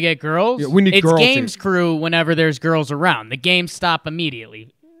trying to get girls? Yeah, we need girls. It's games crew whenever there's girls around. The games stop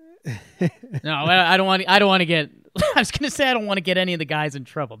immediately. No, I don't want to get... I was going to say I don't want to get any of the guys in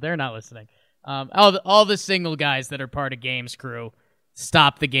trouble. They're not listening. All the single guys that are part of games crew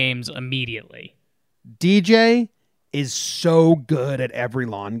stop the games immediately. DJ is so good at every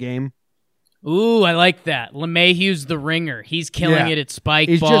lawn game. Ooh, I like that. LeMahieu's the ringer. He's killing it at spike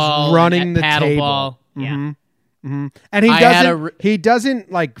He's ball. He's just running the paddle table. Ball. Mm-hmm. Yeah. Mm-hmm. And he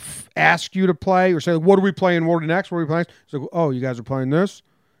doesn't like ask you to play or say, what are we playing? What are we next? What are we playing? So, oh, you guys are playing this?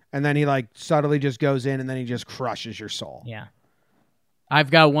 And then he like subtly just goes in and then he just crushes your soul. Yeah.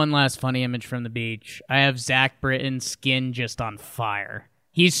 I've got one last funny image from the beach. I have Zach Britton's skin just on fire.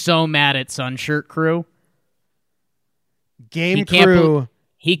 He's so mad at Sunshirt crew. Game crew.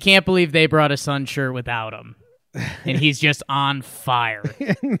 He can't believe they brought a Sun shirt without him. And he's just on fire.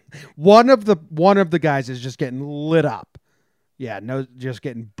 one of the guys is just getting lit up. Yeah, no, just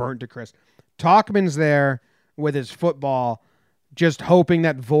getting burnt to crisp. Talkman's there with his football, just hoping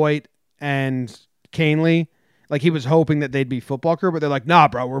that Voigt and Canely, Like he was hoping that they'd be football crew, but they're like, nah,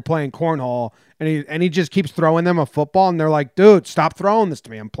 bro, we're playing cornhole. And he just keeps throwing them a football, and they're like, dude, stop throwing this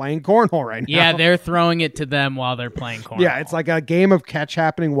to me. I'm playing cornhole right now. Yeah, they're throwing it to them while they're playing cornhole. Yeah, it's like a game of catch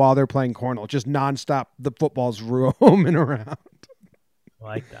happening while they're playing cornhole. Just nonstop, the football's roaming around. I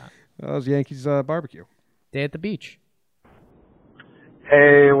like that. That was Yankees barbecue. Day at the beach.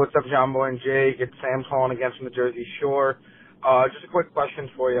 Hey, what's up, John Boy and Jake? It's Sam calling again from the Jersey Shore. Just a quick question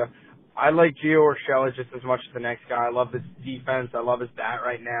for you. I like Gio Urshela just as much as the next guy. I love his defense. I love his bat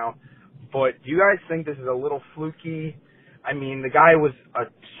right now. But do you guys think this is a little fluky? I mean, the guy was a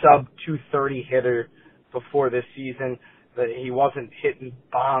sub-230 hitter before this season. He wasn't hitting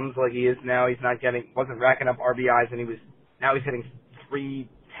bombs like he is now. He's not wasn't racking up RBIs, and now he's hitting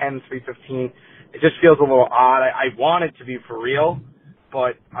 310, 315. It just feels a little odd. I want it to be for real,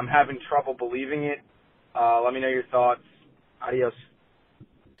 but I'm having trouble believing it. Let me know your thoughts. Adios.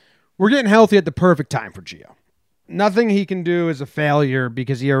 We're getting healthy at the perfect time for Gio. Nothing he can do is a failure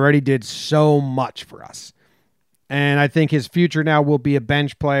because he already did so much for us. And I think his future now will be a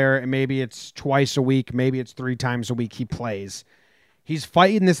bench player, and maybe it's twice a week, maybe it's 3 times a week he plays. He's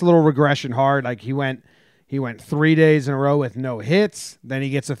fighting this little regression hard. Like he went 3 days in a row with no hits, then he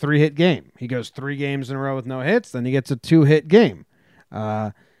gets a 3-hit game. He goes 3 games in a row with no hits, then he gets a 2-hit game.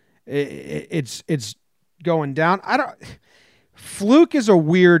 It's going down. Fluke is a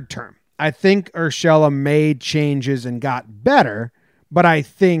weird term. I think Urshela made changes and got better, but I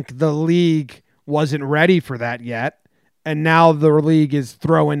think the league wasn't ready for that yet. And now the league is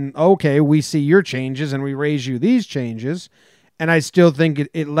throwing, okay, we see your changes and we raise you these changes. And I still think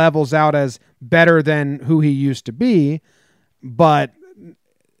it levels out as better than who he used to be, but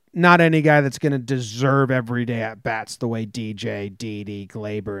not any guy that's going to deserve every day at bats the way DJ, Didi,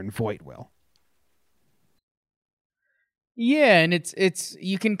 Glaber, and Voit will. Yeah, and it's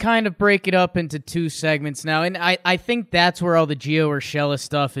you can kind of break it up into 2 segments now, and I think that's where all the Gio Urshela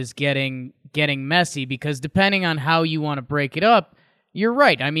stuff is getting messy, because depending on how you want to break it up, you're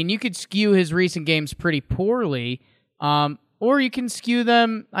right. I mean, you could skew his recent games pretty poorly, or you can skew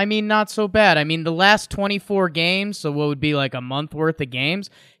them, I mean, not so bad. I mean, the last 24 games, so what would be like a month worth of games,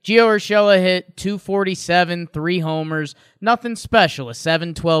 Gio Urshela hit 247, 3 homers, nothing special, a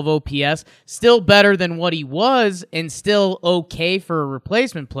 712 OPS, still better than what he was and still okay for a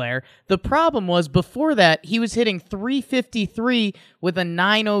replacement player. The problem was before that, he was hitting 353 with a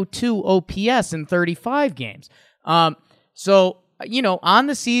 902 OPS in 35 games. So, on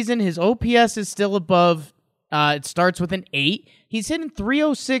the season, his OPS is still above. It starts with an 8. He's hitting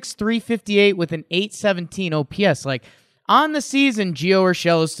 306, 358 with an 817 OPS. Like, on the season, Gio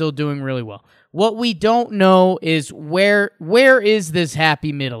Urshela is still doing really well. What we don't know is where is this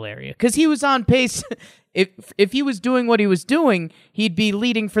happy middle area? Because he was on pace. If he was doing what he was doing, he'd be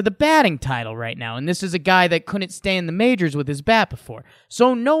leading for the batting title right now. And this is a guy that couldn't stay in the majors with his bat before.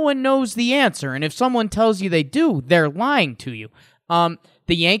 So no one knows the answer. And if someone tells you they do, they're lying to you.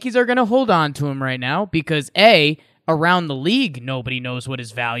 The Yankees are going to hold on to him right now because around the league, nobody knows what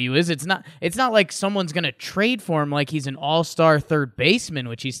his value is. It's not like someone's going to trade for him like he's an all-star third baseman,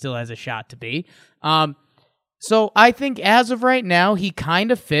 which he still has a shot to be. So I think as of right now, he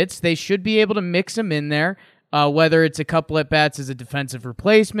kind of fits. They should be able to mix him in there, whether it's a couple at bats as a defensive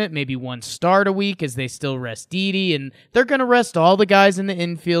replacement, maybe 1 start a week as they still rest Didi, and they're going to rest all the guys in the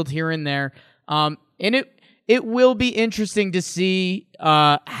infield here and there. And it will be interesting to see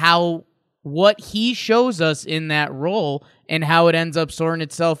what he shows us in that role and how it ends up sorting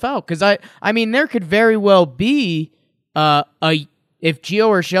itself out. Because I mean, there could very well be if Gio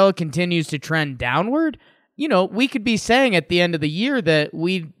Urshela continues to trend downward, we could be saying at the end of the year that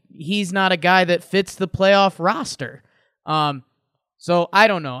he's not a guy that fits the playoff roster. So I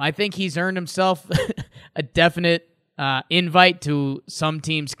don't know. I think he's earned himself a definite invite to some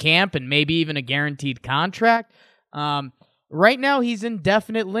team's camp and maybe even a guaranteed contract. Right now, he's in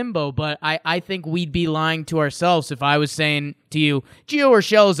definite limbo, but I think we'd be lying to ourselves if I was saying to you, Gio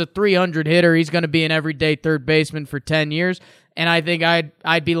Urshela is a 300 hitter. He's going to be an everyday third baseman for 10 years. And I think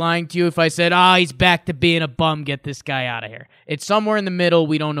I'd be lying to you if I said, he's back to being a bum. Get this guy out of here. It's somewhere in the middle.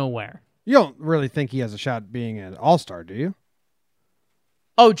 We don't know where. You don't really think he has a shot at being an all-star, do you?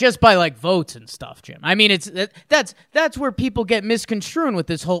 Oh, just by like votes and stuff, Jim. I mean, that's where people get misconstrued with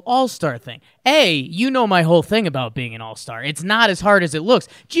this whole all-star thing. You know my whole thing about being an all-star. It's not as hard as it looks.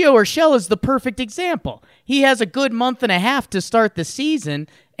 Gio Urshela is the perfect example. He has a good month and a half to start the season,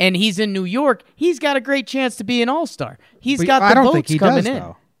 and he's in New York. He's got a great chance to be an all-star. He's got the votes coming in.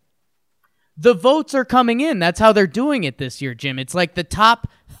 Though. The votes are coming in. That's how they're doing it this year, Jim. It's like the top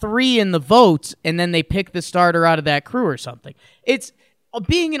 3 in the votes, and then they pick the starter out of that crew or something.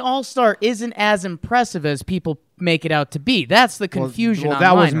 being an all-star isn't as impressive as people make it out to be. That's the confusion. Well,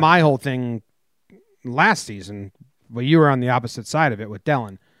 that was my whole thing last season, but you were on the opposite side of it with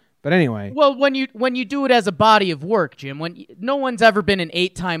Dellin. But anyway. Well, when you do it as a body of work, Jim, no one's ever been an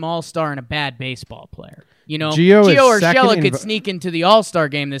 8-time all-star and a bad baseball player. You know, Gio Urshela could sneak into the all-star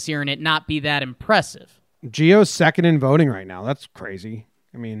game this year and it not be that impressive. Gio's second in voting right now. That's crazy.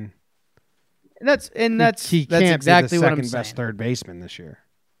 I mean, that's exactly what I'm saying. Second best third baseman this year.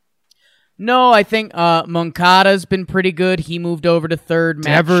 No, I think Moncada's been pretty good. He moved over to third.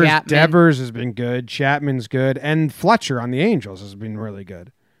 Devers has been good. Chapman's good, and Fletcher on the Angels has been really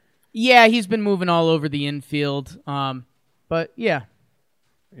good. Yeah, he's been moving all over the infield. But yeah,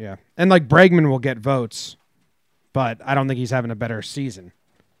 and like Bregman will get votes, but I don't think he's having a better season.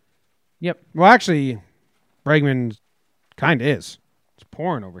 Yep. Well, actually, Bregman kind of is. It's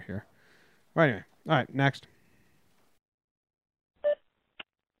pouring over here. Right, anyway. All right, next.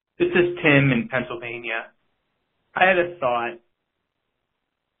 This is Tim in Pennsylvania. I had a thought.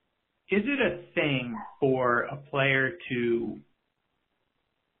 Is it a thing for a player to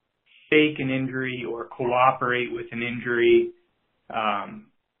fake an injury or cooperate with an injury?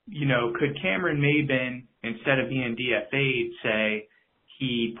 Could Cameron Maybin, instead of being DFA'd, say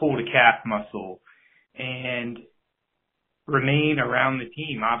he pulled a calf muscle and remain around the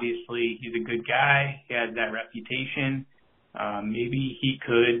team? Obviously, he's a good guy. He has that reputation. Maybe he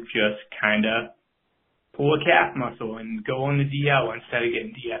could just kind of pull a calf muscle and go on the DL instead of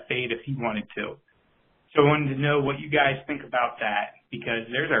getting DFA'd if he wanted to. So I wanted to know what you guys think about that, because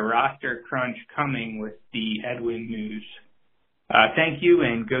there's a roster crunch coming with the Edwin news. Thank you,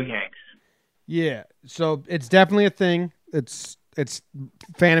 and go Yanks. Yeah, so it's definitely a thing. It's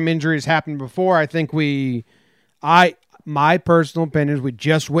phantom injuries happened before. I think my personal opinion is we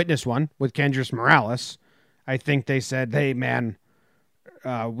just witnessed one with Kendrys Morales. I think they said, hey, man,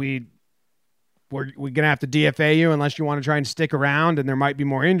 we're going to have to DFA you unless you want to try and stick around and there might be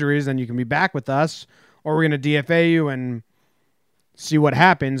more injuries, then you can be back with us, or we're going to DFA you and see what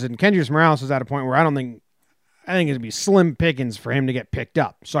happens. And Kendrys Morales is at a point where I think it's going to be slim pickings for him to get picked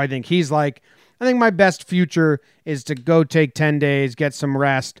up. So I think he's like, I think my best future is to go take 10 days, get some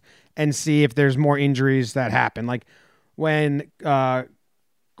rest, and see if there's more injuries that happen. Like when Carter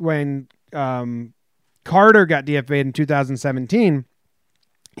got DFA'd in 2017,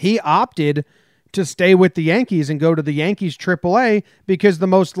 he opted to stay with the Yankees and go to the Yankees AAA because the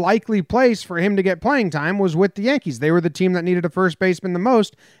most likely place for him to get playing time was with the Yankees. They were the team that needed a first baseman the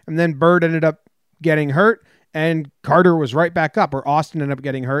most, and then Bird ended up getting hurt, and Carter was right back up, or Austin ended up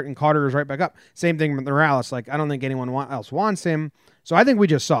getting hurt, and Carter was right back up. Same thing with Morales. Like, I don't think anyone else wants him, so I think we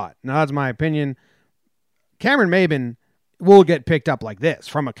just saw it. Now, that's my opinion. Cameron Maybin will get picked up like this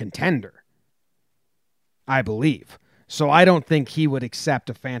from a contender, I believe. So I don't think he would accept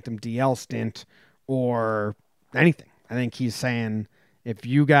a phantom DL stint or anything. I think he's saying, if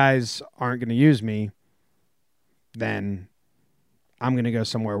you guys aren't going to use me, then I'm going to go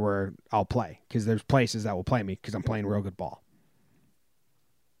somewhere where I'll play, because there's places that will play me because I'm playing real good ball.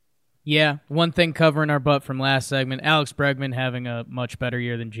 Yeah, one thing covering our butt from last segment, Alex Bregman having a much better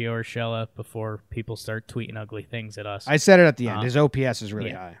year than Gio Urshela before people start tweeting ugly things at us. I said it at the end. His OPS is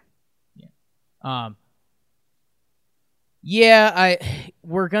really high. Yeah.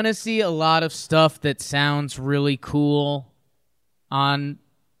 We're going to see a lot of stuff that sounds really cool on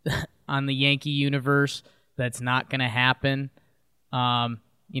the Yankee universe that's not going to happen.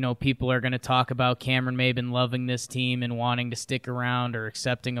 People are going to talk about Cameron Maybin loving this team and wanting to stick around or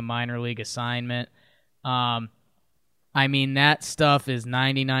accepting a minor league assignment. That stuff is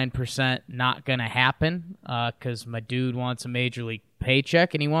 99% not going to happen because my dude wants a major league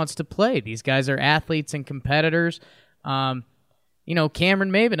paycheck and he wants to play. These guys are athletes and competitors. Cameron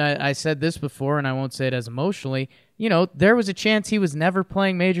Maybin, I said this before and I won't say it as emotionally, there was a chance he was never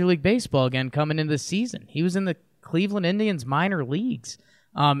playing Major League Baseball again coming into the season. He was in the Cleveland Indians minor leagues,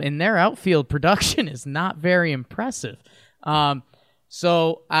 and their outfield production is not very impressive.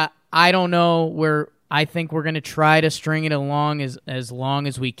 So I don't know I think we're going to try to string it along as long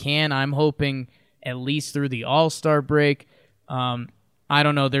as we can. I'm hoping at least through the All-Star break. I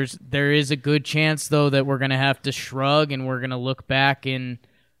don't know. There is a good chance, though, that we're going to have to shrug and we're going to look back in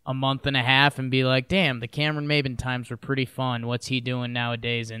a month and a half and be like, damn, the Cameron Maybin times were pretty fun. What's he doing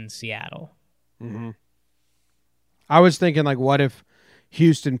nowadays in Seattle? Mm-hmm. I was thinking, like, what if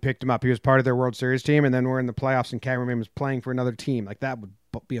Houston picked him up? He was part of their World Series team, and then we're in the playoffs and Cameron Maybin was playing for another team. Like, that would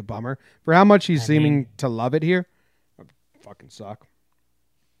be a bummer. For how much he's seeming to love it here, that would fucking suck.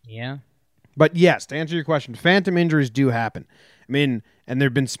 Yeah. But yes, to answer your question, phantom injuries do happen. And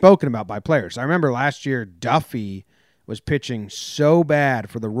they've been spoken about by players. I remember last year Duffy was pitching so bad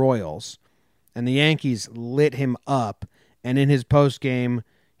for the Royals, and the Yankees lit him up. And in his post game,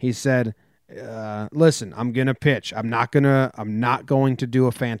 he said, "Listen, I'm gonna pitch. I'm not going to do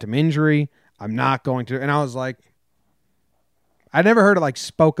a phantom injury. I'm not going to." And I was like, I never heard it like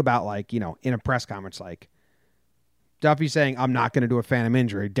spoke about like, in a press conference like Duffy saying I'm not going to do a phantom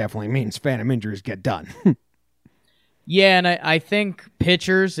injury definitely means phantom injuries get done. Yeah, and I think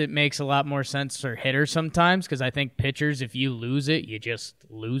pitchers, it makes a lot more sense for hitters sometimes because I think pitchers, if you lose it, you just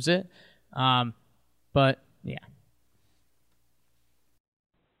lose it. But, yeah.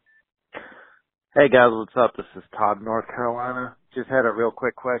 Hey, guys, what's up? This is Todd, North Carolina. Just had a real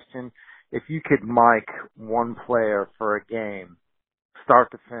quick question. If you could mic one player for a game,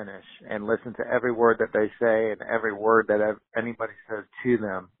 start to finish, and listen to every word that they say and every word that anybody says to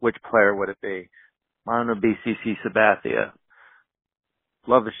them, which player would it be? Mine would be CC Sabathia.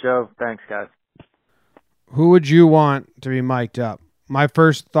 Love the show. Thanks, guys. Who would you want to be mic'd up? My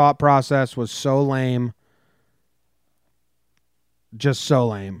first thought process was so lame. Just so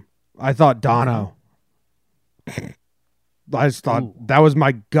lame. I thought Dono. I just thought that was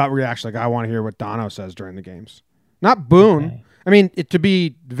my gut reaction. Like, I want to hear what Dono says during the games. Not Boone. Okay. I mean, to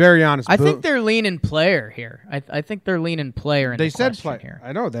be very honest, I think they're leaning player here. I think they're leaning player in they the said question player. Here.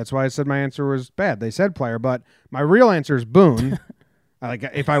 I know. That's why I said my answer was bad. They said player, but my real answer is Boone. Like,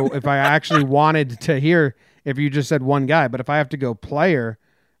 if I actually wanted to hear if you just said one guy, but if I have to go player,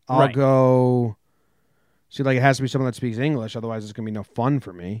 I'll go. See, like, it has to be someone that speaks English. Otherwise, it's gonna be no fun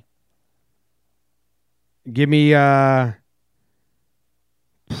for me. Give me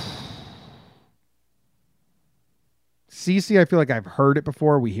CC. I feel like I've heard it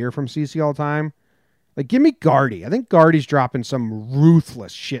before. We hear from CC all the time. Like, give me Gardy. I think Gardy's dropping some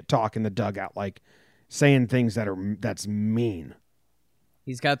ruthless shit talk in the dugout, like saying things that's mean.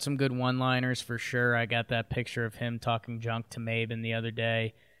 He's got some good one-liners for sure. I got that picture of him talking junk to Maybin the other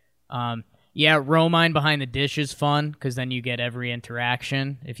day. Yeah, Romine behind the dish is fun because then you get every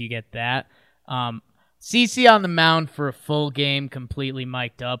interaction if you get that. CC on the mound for a full game completely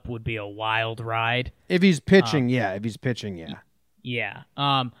mic'd up would be a wild ride. If he's pitching, yeah. If he's pitching, yeah. Yeah.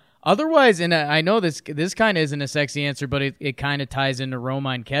 Otherwise, and I know this kind of isn't a sexy answer, but it kind of ties into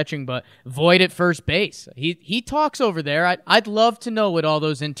Romine catching, but Voit at first base. He talks over there. I'd love to know what all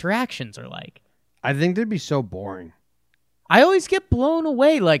those interactions are like. I think they'd be so boring. I always get blown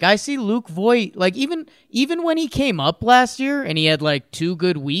away. Like, I see Luke Voit, like, even when he came up last year and he had, like, 2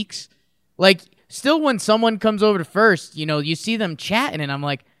 good weeks, like, still when someone comes over to first, you see them chatting, and I'm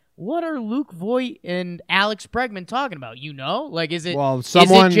like, what are Luke Voit and Alex Bregman talking about? Like, is it is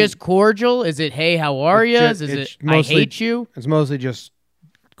it just cordial? Is it, hey, how are you? Is it mostly, I hate you? It's mostly just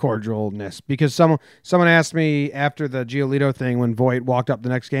cordialness because someone asked me after the Giolito thing when Voit walked up the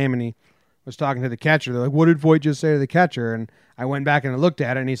next game and he was talking to the catcher. They're like, what did Voit just say to the catcher? And I went back and I looked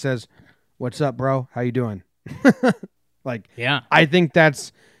at it and he says, what's up, bro? How you doing? Like, yeah. I think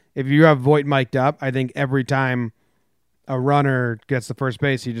that's, if you have Voit mic'd up, I think every time a runner gets the first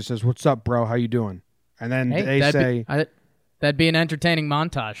base, he just says, what's up, bro? How you doing? And then that'd be an entertaining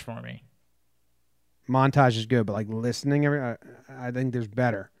montage for me. Montage is good, but like listening, I think there's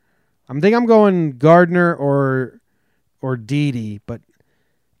better. I'm going Gardner or Didi, but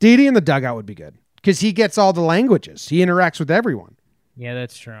Didi in the dugout would be good because he gets all the languages. He interacts with everyone. Yeah,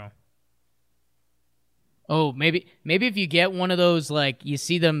 that's true. Oh, maybe if you get one of those, like, you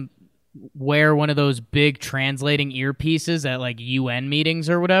see them wear one of those big translating earpieces at, like, UN meetings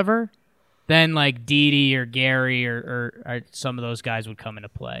or whatever, then, like, Didi or Gary or some of those guys would come into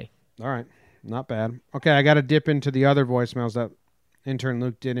play. All right. Not bad. Okay, I got to dip into the other voicemails that intern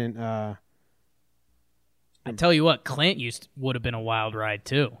Luke didn't. I tell you what, Clint would have been a wild ride,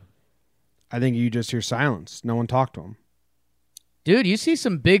 too. I think you just hear silence. No one talked to him. Dude, you see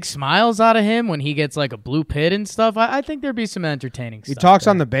some big smiles out of him when he gets like a blue pit and stuff. I think there'd be some entertaining stuff. He talks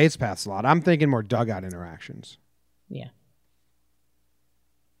on the base paths a lot. I'm thinking more dugout interactions. Yeah.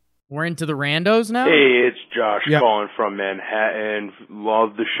 We're into the randos now? Hey, it's Josh calling from Manhattan.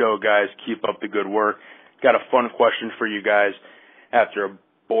 Love the show, guys. Keep up the good work. Got a fun question for you guys. After a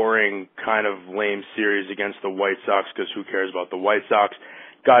boring, kind of lame series against the White Sox, because who cares about the White Sox,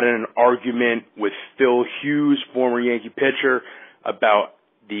 got in an argument with Phil Hughes, former Yankee pitcher, about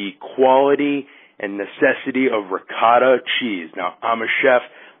the quality and necessity of ricotta cheese. Now, I'm a chef.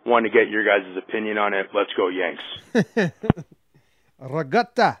 Want to get your guys' opinion on it. Let's go, Yanks.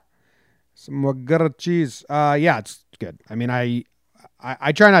 Regatta. Some ricotta cheese. Yeah, it's good. I mean, I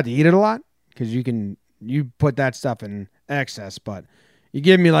try not to eat it a lot because you put that stuff in excess, but you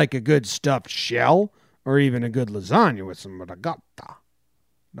give me like a good stuffed shell or even a good lasagna with some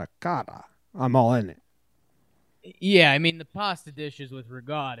ricotta. I'm all in it. Yeah, I mean the pasta dishes with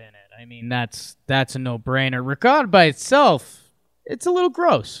ricotta in it. I mean that's a no-brainer. Ricotta by itself, it's a little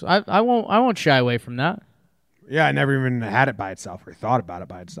gross. I won't shy away from that. Yeah, I never even had it by itself or thought about it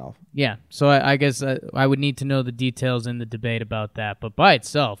by itself. Yeah, so I guess I would need to know the details in the debate about that. But by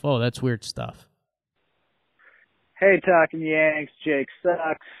itself, oh, that's weird stuff. Hey, Talking Yanks, Jake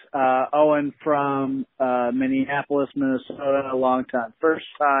Sucks. Owen from Minneapolis, Minnesota, a long time, first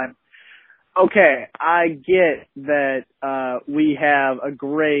time. Okay, I get that we have a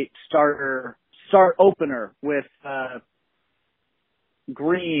great start opener with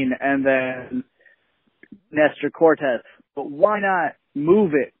Green and then Nestor Cortez, but why not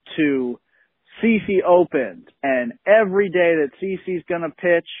move it to CeCe opens, and every day that CeCe's gonna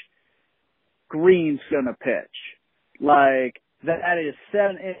pitch, Green's gonna pitch. Like, that is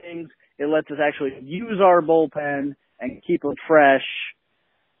 7 innings. It lets us actually use our bullpen and keep them fresh.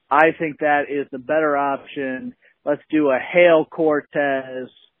 I think that is the better option. Let's do a Hale Cortez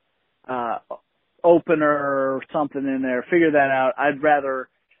opener or something in there. Figure that out. I'd rather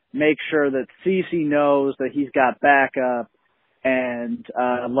make sure that CeCe knows that he's got backup, and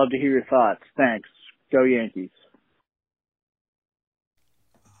I'd love to hear your thoughts. Thanks. Go Yankees.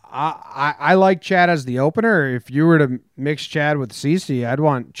 I like Chad as the opener. If you were to mix Chad with CeCe, I'd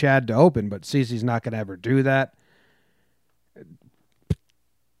want Chad to open, but CeCe's not going to ever do that.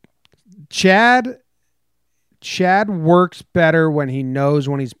 Chad works better when he knows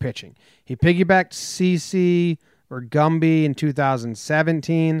when he's pitching. He piggybacked CeCe or Gumby in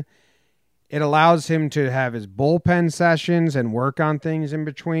 2017. It allows him to have his bullpen sessions and work on things in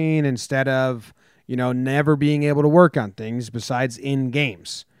between instead of, never being able to work on things besides in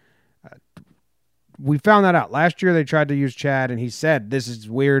games. We found that out. Last year they tried to use Chad, and he said, this is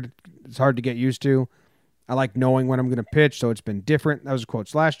weird. It's hard to get used to. I like knowing when I'm going to pitch, so it's been different. That was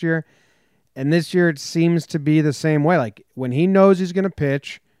quotes last year. And this year it seems to be the same way. Like, when he knows he's going to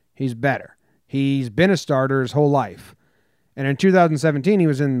pitch, he's better. He's been a starter his whole life. And in 2017, he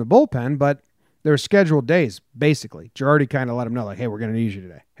was in the bullpen, but there were scheduled days, basically. Girardi kind of let him know, like, hey, we're going to use you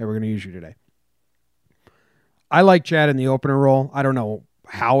today. Hey, we're going to use you today. I like Chad in the opener role. I don't know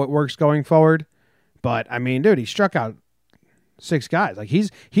how it works going forward. But, I mean, dude, he struck out 6 guys. Like,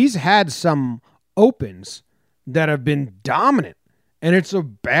 he's had some opens that have been dominant. And it's a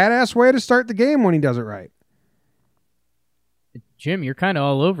badass way to start the game when he does it right. Jim, you're kind of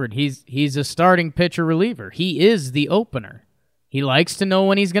all over it. He's a starting pitcher reliever. He is the opener. He likes to know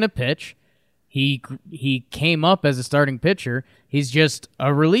when he's going to pitch. He came up as a starting pitcher. He's just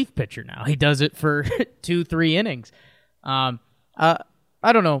a relief pitcher now. He does it for 2-3 innings. I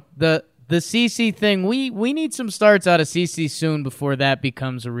don't know. The CeCe thing, we need some starts out of CeCe soon before that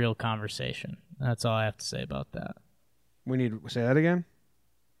becomes a real conversation. That's all I have to say about that. We need to say that again?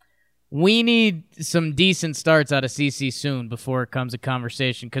 We need some decent starts out of CeCe soon before it comes a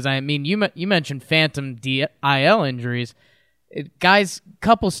conversation. Because, I mean, you mentioned phantom IL injuries. Guys,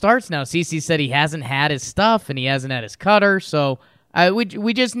 couple starts now. CeCe said he hasn't had his stuff and he hasn't had his cutter. So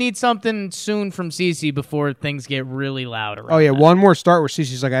we just need something soon from CeCe before things get really loud around. Oh, yeah, that. one more start where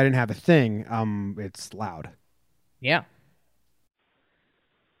CeCe's like, I didn't have a thing. It's loud. Yeah.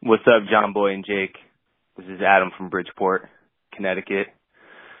 What's up, John Boy and Jake? This is Adam from Bridgeport, Connecticut.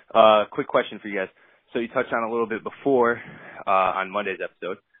 Quick question for you guys. So you touched on a little bit before on Monday's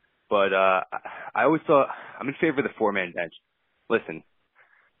episode, but I always thought I'm in favor of the 4-man bench. Listen,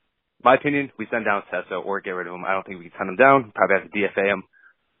 my opinion, we send down Sessa or get rid of him. I don't think we can send him down. Probably have to DFA him.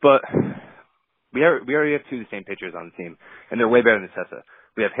 But we already have 2 of the same pitchers on the team, and they're way better than Sessa.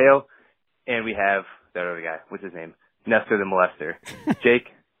 We have Hale, and we have that other guy. What's his name? Nestor the Molester. Jake,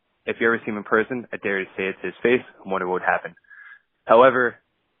 if you ever see him in person, I dare you to say it to his face. I wonder what would happen. However,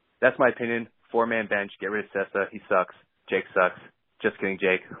 that's my opinion. 4-man bench. Get rid of Sessa. He sucks. Jake sucks. Just kidding,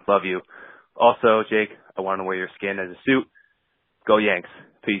 Jake. Love you. Also, Jake, I want to wear your skin as a suit. Go Yanks.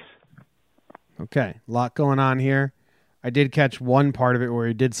 Peace. Okay. A lot going on here. I did catch one part of it where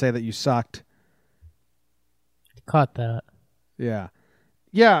he did say that you sucked. Caught that. Yeah.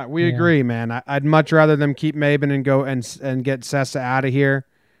 Yeah, we agree, man. I'd much rather them keep Maybin and go and get Sessa out of here.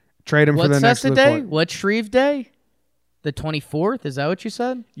 Trade him for the next Sessa day? What Shreve day? The 24th? Is that what you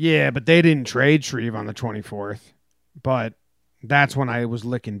said? Yeah, but they didn't trade Shreve on the 24th. But that's when I was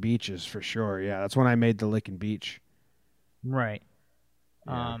licking beaches for sure. Yeah, that's when I made the licking beach. Right.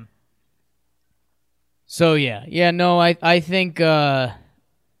 Yeah. So I think the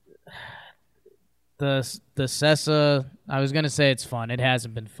Sessa, I was gonna say it's fun. It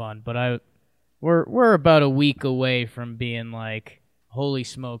hasn't been fun, but we're about a week away from being like, holy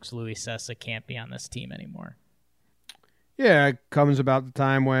smokes, Louis Sessa can't be on this team anymore. Yeah, it comes about the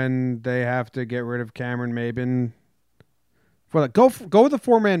time when they have to get rid of Cameron Maybin. Go with the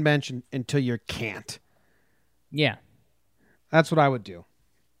 4-man bench until you can't. Yeah. That's what I would do.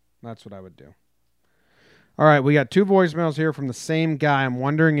 All right, we got 2 voicemails here from the same guy. I'm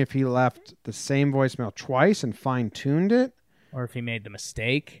wondering if he left the same voicemail twice and fine-tuned it. Or if he made the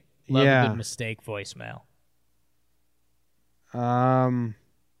mistake. Love a good mistake voicemail.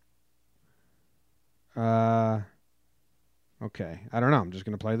 Okay. I don't know. I'm just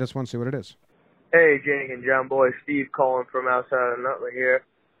going to play this one, see what it is. Hey, Jake and John Boy. Steve calling from outside of Nutley here.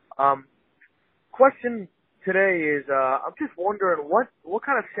 Question today is, I'm just wondering what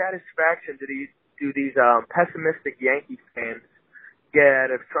kind of satisfaction do these pessimistic Yankee fans get out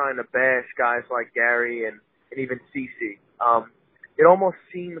of trying to bash guys like Gary and even CC? It almost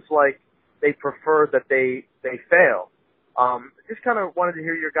seems like they prefer that they fail. Just kind of wanted to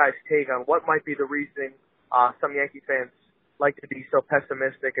hear your guys' take on what might be the reason some Yankee fans like to be so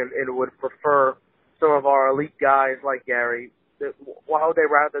pessimistic and would prefer some of our elite guys like Gary. Why would they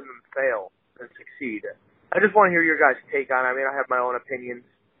rather them fail than succeed? I just want to hear your guys' take on it. I mean, I have my own opinions,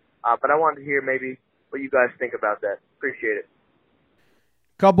 but I wanted to hear maybe what you guys think about that. Appreciate it.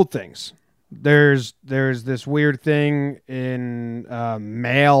 Couple things. There's this weird thing in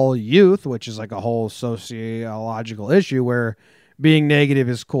male youth, which is like a whole sociological issue where being negative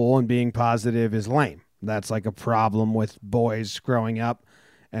is cool and being positive is lame. That's like a problem with boys growing up.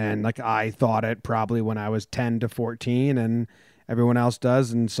 And like I thought it probably when I was 10 to 14 and everyone else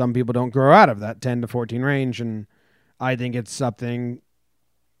does. And some people don't grow out of that 10 to 14 range. And I think it's something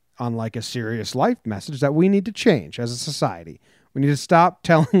on like a serious life message that we need to change as a society. We need to stop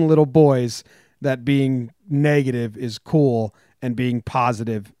telling little boys that being negative is cool and being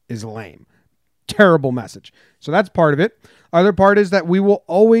positive is lame. Terrible message. So that's part of it. Other part is that we will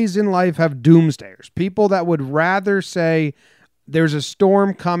always in life have doomsdayers. People that would rather say there's a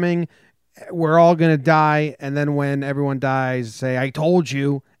storm coming, we're all going to die, and then when everyone dies, say, I told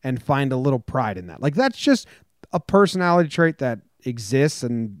you, and find a little pride in that. Like that's just a personality trait that exists,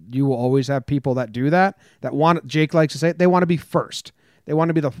 and you will always have people that do that want, Jake likes to say it, they want to be first. They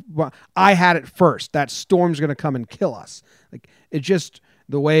want to be I had it first. That storm's going to come and kill us. Like it's just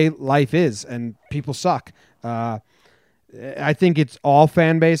the way life is, and people suck. I think it's all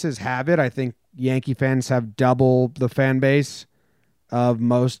fan bases have it. I think Yankee fans have double the fan base of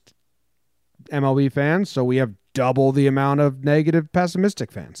most MLB fans, so we have double the amount of negative, pessimistic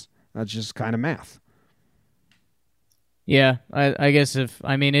fans. That's just kind of math. Yeah, I guess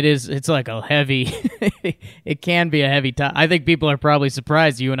it's like a heavy, it can be a heavy topic. I think people are probably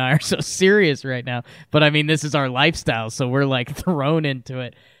surprised you and I are so serious right now, but I mean, this is our lifestyle, so we're like thrown into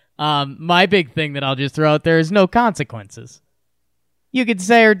it. My big thing that I'll just throw out there is no consequences. You could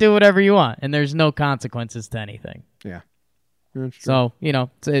say or do whatever you want, and there's no consequences to anything. Yeah. So,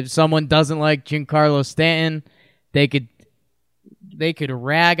 if someone doesn't like Giancarlo Stanton, they could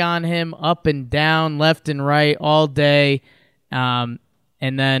rag on him up and down, left and right all day. And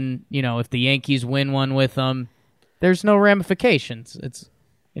then, if the Yankees win one with him, there's no ramifications. It's,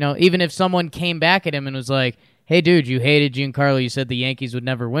 even if someone came back at him and was like, hey, dude, you hated Giancarlo. You said the Yankees would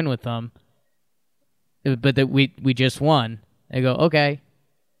never win with him, but that we just won. They go, okay.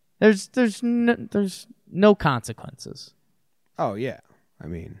 There's no consequences. Oh, yeah. I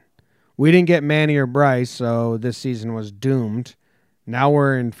mean, we didn't get Manny or Bryce, so this season was doomed. Now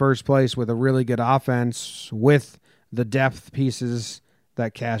we're in first place with a really good offense with the depth pieces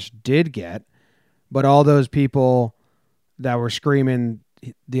that Cash did get. But all those people that were screaming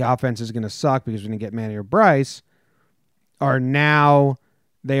the offense is going to suck because we didn't get Manny or Bryce are now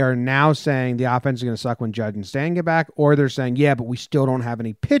saying the offense is going to suck when Judge and Stan get back, or they're saying, yeah, but we still don't have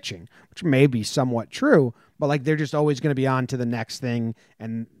any pitching, which may be somewhat true, but like they're just always going to be on to the next thing,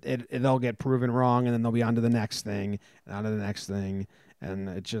 and they'll get proven wrong, and then they'll be on to the next thing, and on to the next thing, and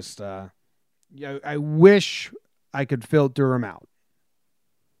it just, I wish I could filter them out.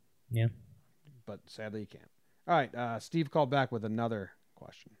 Yeah. But sadly you can't. All right, Steve called back with another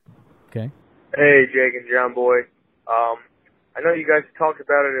question. Okay. Hey, Jake and John Boy. I know you guys talked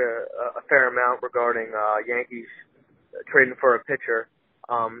about it a fair amount regarding Yankees trading for a pitcher.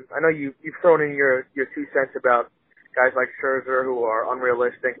 I know you've thrown in your 2 cents about guys like Scherzer who are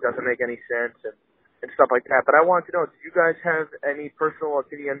unrealistic, doesn't make any sense, and stuff like that. But I wanted to know, do you guys have any personal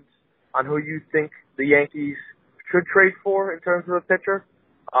opinions on who you think the Yankees should trade for in terms of a pitcher,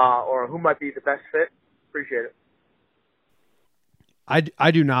 or who might be the best fit? Appreciate it.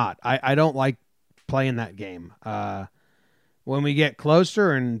 I do not. I don't like playing that game. When we get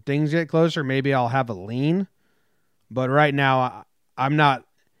closer and things get closer, maybe I'll have a lean. But right now, I'm not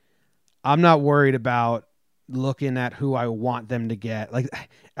worried about looking at who I want them to get. Like,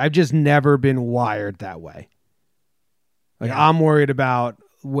 I've just never been wired that way. Like, I'm worried about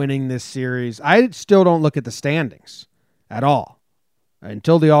winning this series. I still don't look at the standings at all.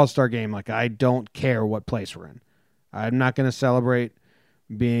 Until the All-Star game, like, I don't care what place we're in. I'm not going to celebrate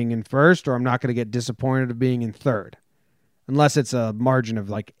being in first, or I'm not going to get disappointed of being in third. Unless it's a margin of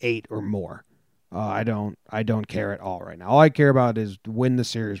like 8 or more. I don't care at all right now. All I care about is win the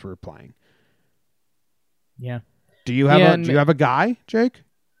series we're playing. Yeah. Do you have a guy, Jake?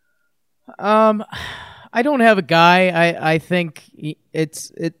 I don't have a guy. I think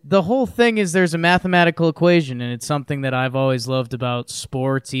the whole thing is there's a mathematical equation, and it's something that I've always loved about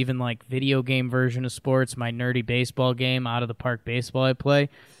sports, even like video game version of sports, my nerdy baseball game, out of the park baseball I play.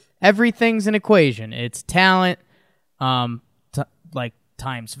 Everything's an equation. It's talent, like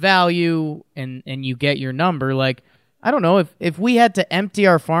times value, and you get your number. Like, I don't know, if we had to empty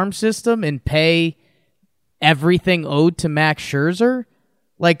our farm system and pay everything owed to Max Scherzer,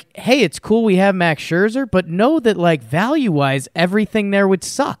 like, hey, it's cool we have Max Scherzer, but know that, like, value-wise, everything there would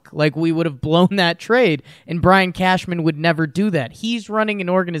suck. Like, we would have blown that trade, and Brian Cashman would never do that. He's running an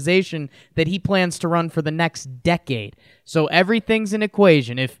organization that he plans to run for the next decade. So everything's an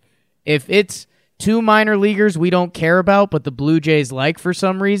equation. If it's 2 minor leaguers we don't care about, but the Blue Jays like for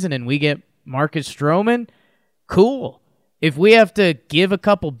some reason, and we get Marcus Stroman, cool. If we have to give a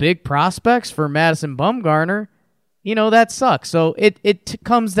couple big prospects for Madison Bumgarner, that sucks. So it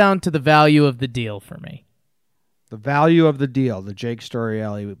comes down to the value of the deal for me. The value of the deal, the Jake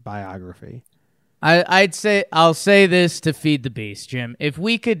Storielli biography. I'll say this to feed the beast, Jim. If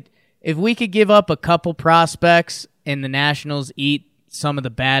we could give up a couple prospects and the Nationals eat some of the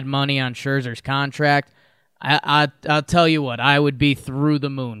bad money on Scherzer's contract, I'll tell you what, I would be through the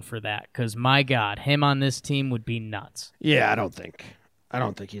moon for that, because my God, him on this team would be nuts. Yeah, I don't think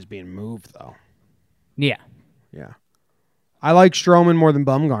he's being moved though. Yeah. Yeah. I like Stroman more than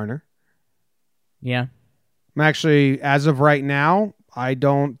Bumgarner. Yeah. I'm actually, as of right now, I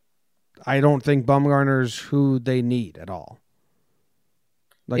don't think Bumgarner's who they need at all.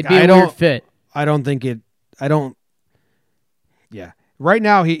 Like, it'd be a weird fit. Yeah. Right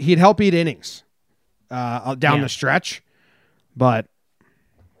now, he'd help eat innings down the stretch, and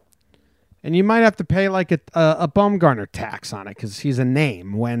you might have to pay like a Bumgarner tax on it because he's a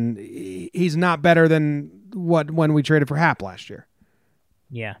name when he's not better than when we traded for Happ last year.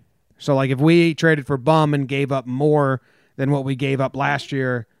 Yeah. So, like, if we traded for Bum and gave up more than what we gave up last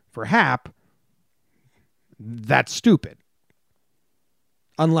year for Happ, that's stupid.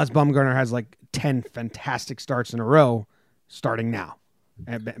 Unless Bumgarner has like 10 fantastic starts in a row starting now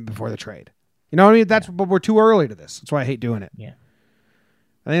before the trade. You know what I mean? But we're too early to this. That's why I hate doing it. Yeah.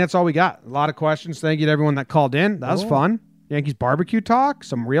 I think that's all we got. A lot of questions. Thank you to everyone that called in. That was fun. Yankees barbecue talk,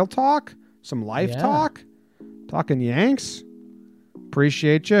 some real talk, some life talk, talking Yanks.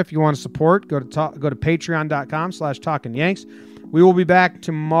 Appreciate you. If you want to support, go to patreon.com/talkingyanks. We will be back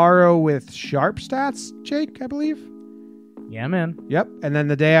tomorrow with Sharp Stats, Jake, I believe. Yeah, man. Yep. And then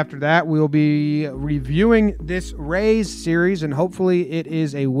the day after that, we'll be reviewing this Rays series, and hopefully it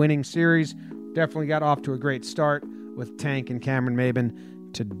is a winning series. Definitely got off to a great start with Tank and Cameron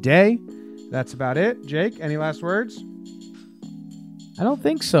Maybin today. That's about it. Jake, any last words? I don't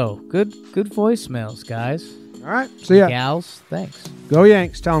think so. Good voicemails, guys. All right. See ya. Gals, thanks. Go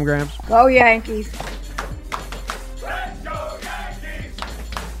Yanks. Tell them, Grams. Go Yankees.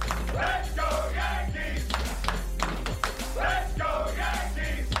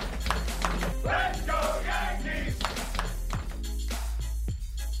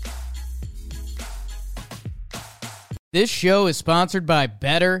 This show is sponsored by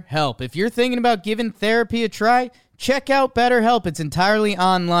BetterHelp. If you're thinking about giving therapy a try, check out BetterHelp. It's entirely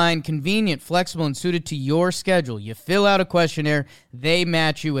online, convenient, flexible, and suited to your schedule. You fill out a questionnaire, they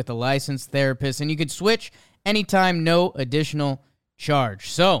match you with a licensed therapist, and you can switch anytime, no additional charge.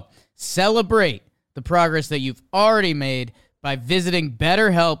 So, celebrate the progress that you've already made by visiting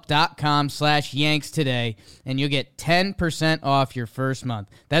BetterHelp.com/Yanks today, and you'll get 10% off your first month.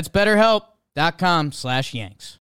 That's BetterHelp.com/Yanks.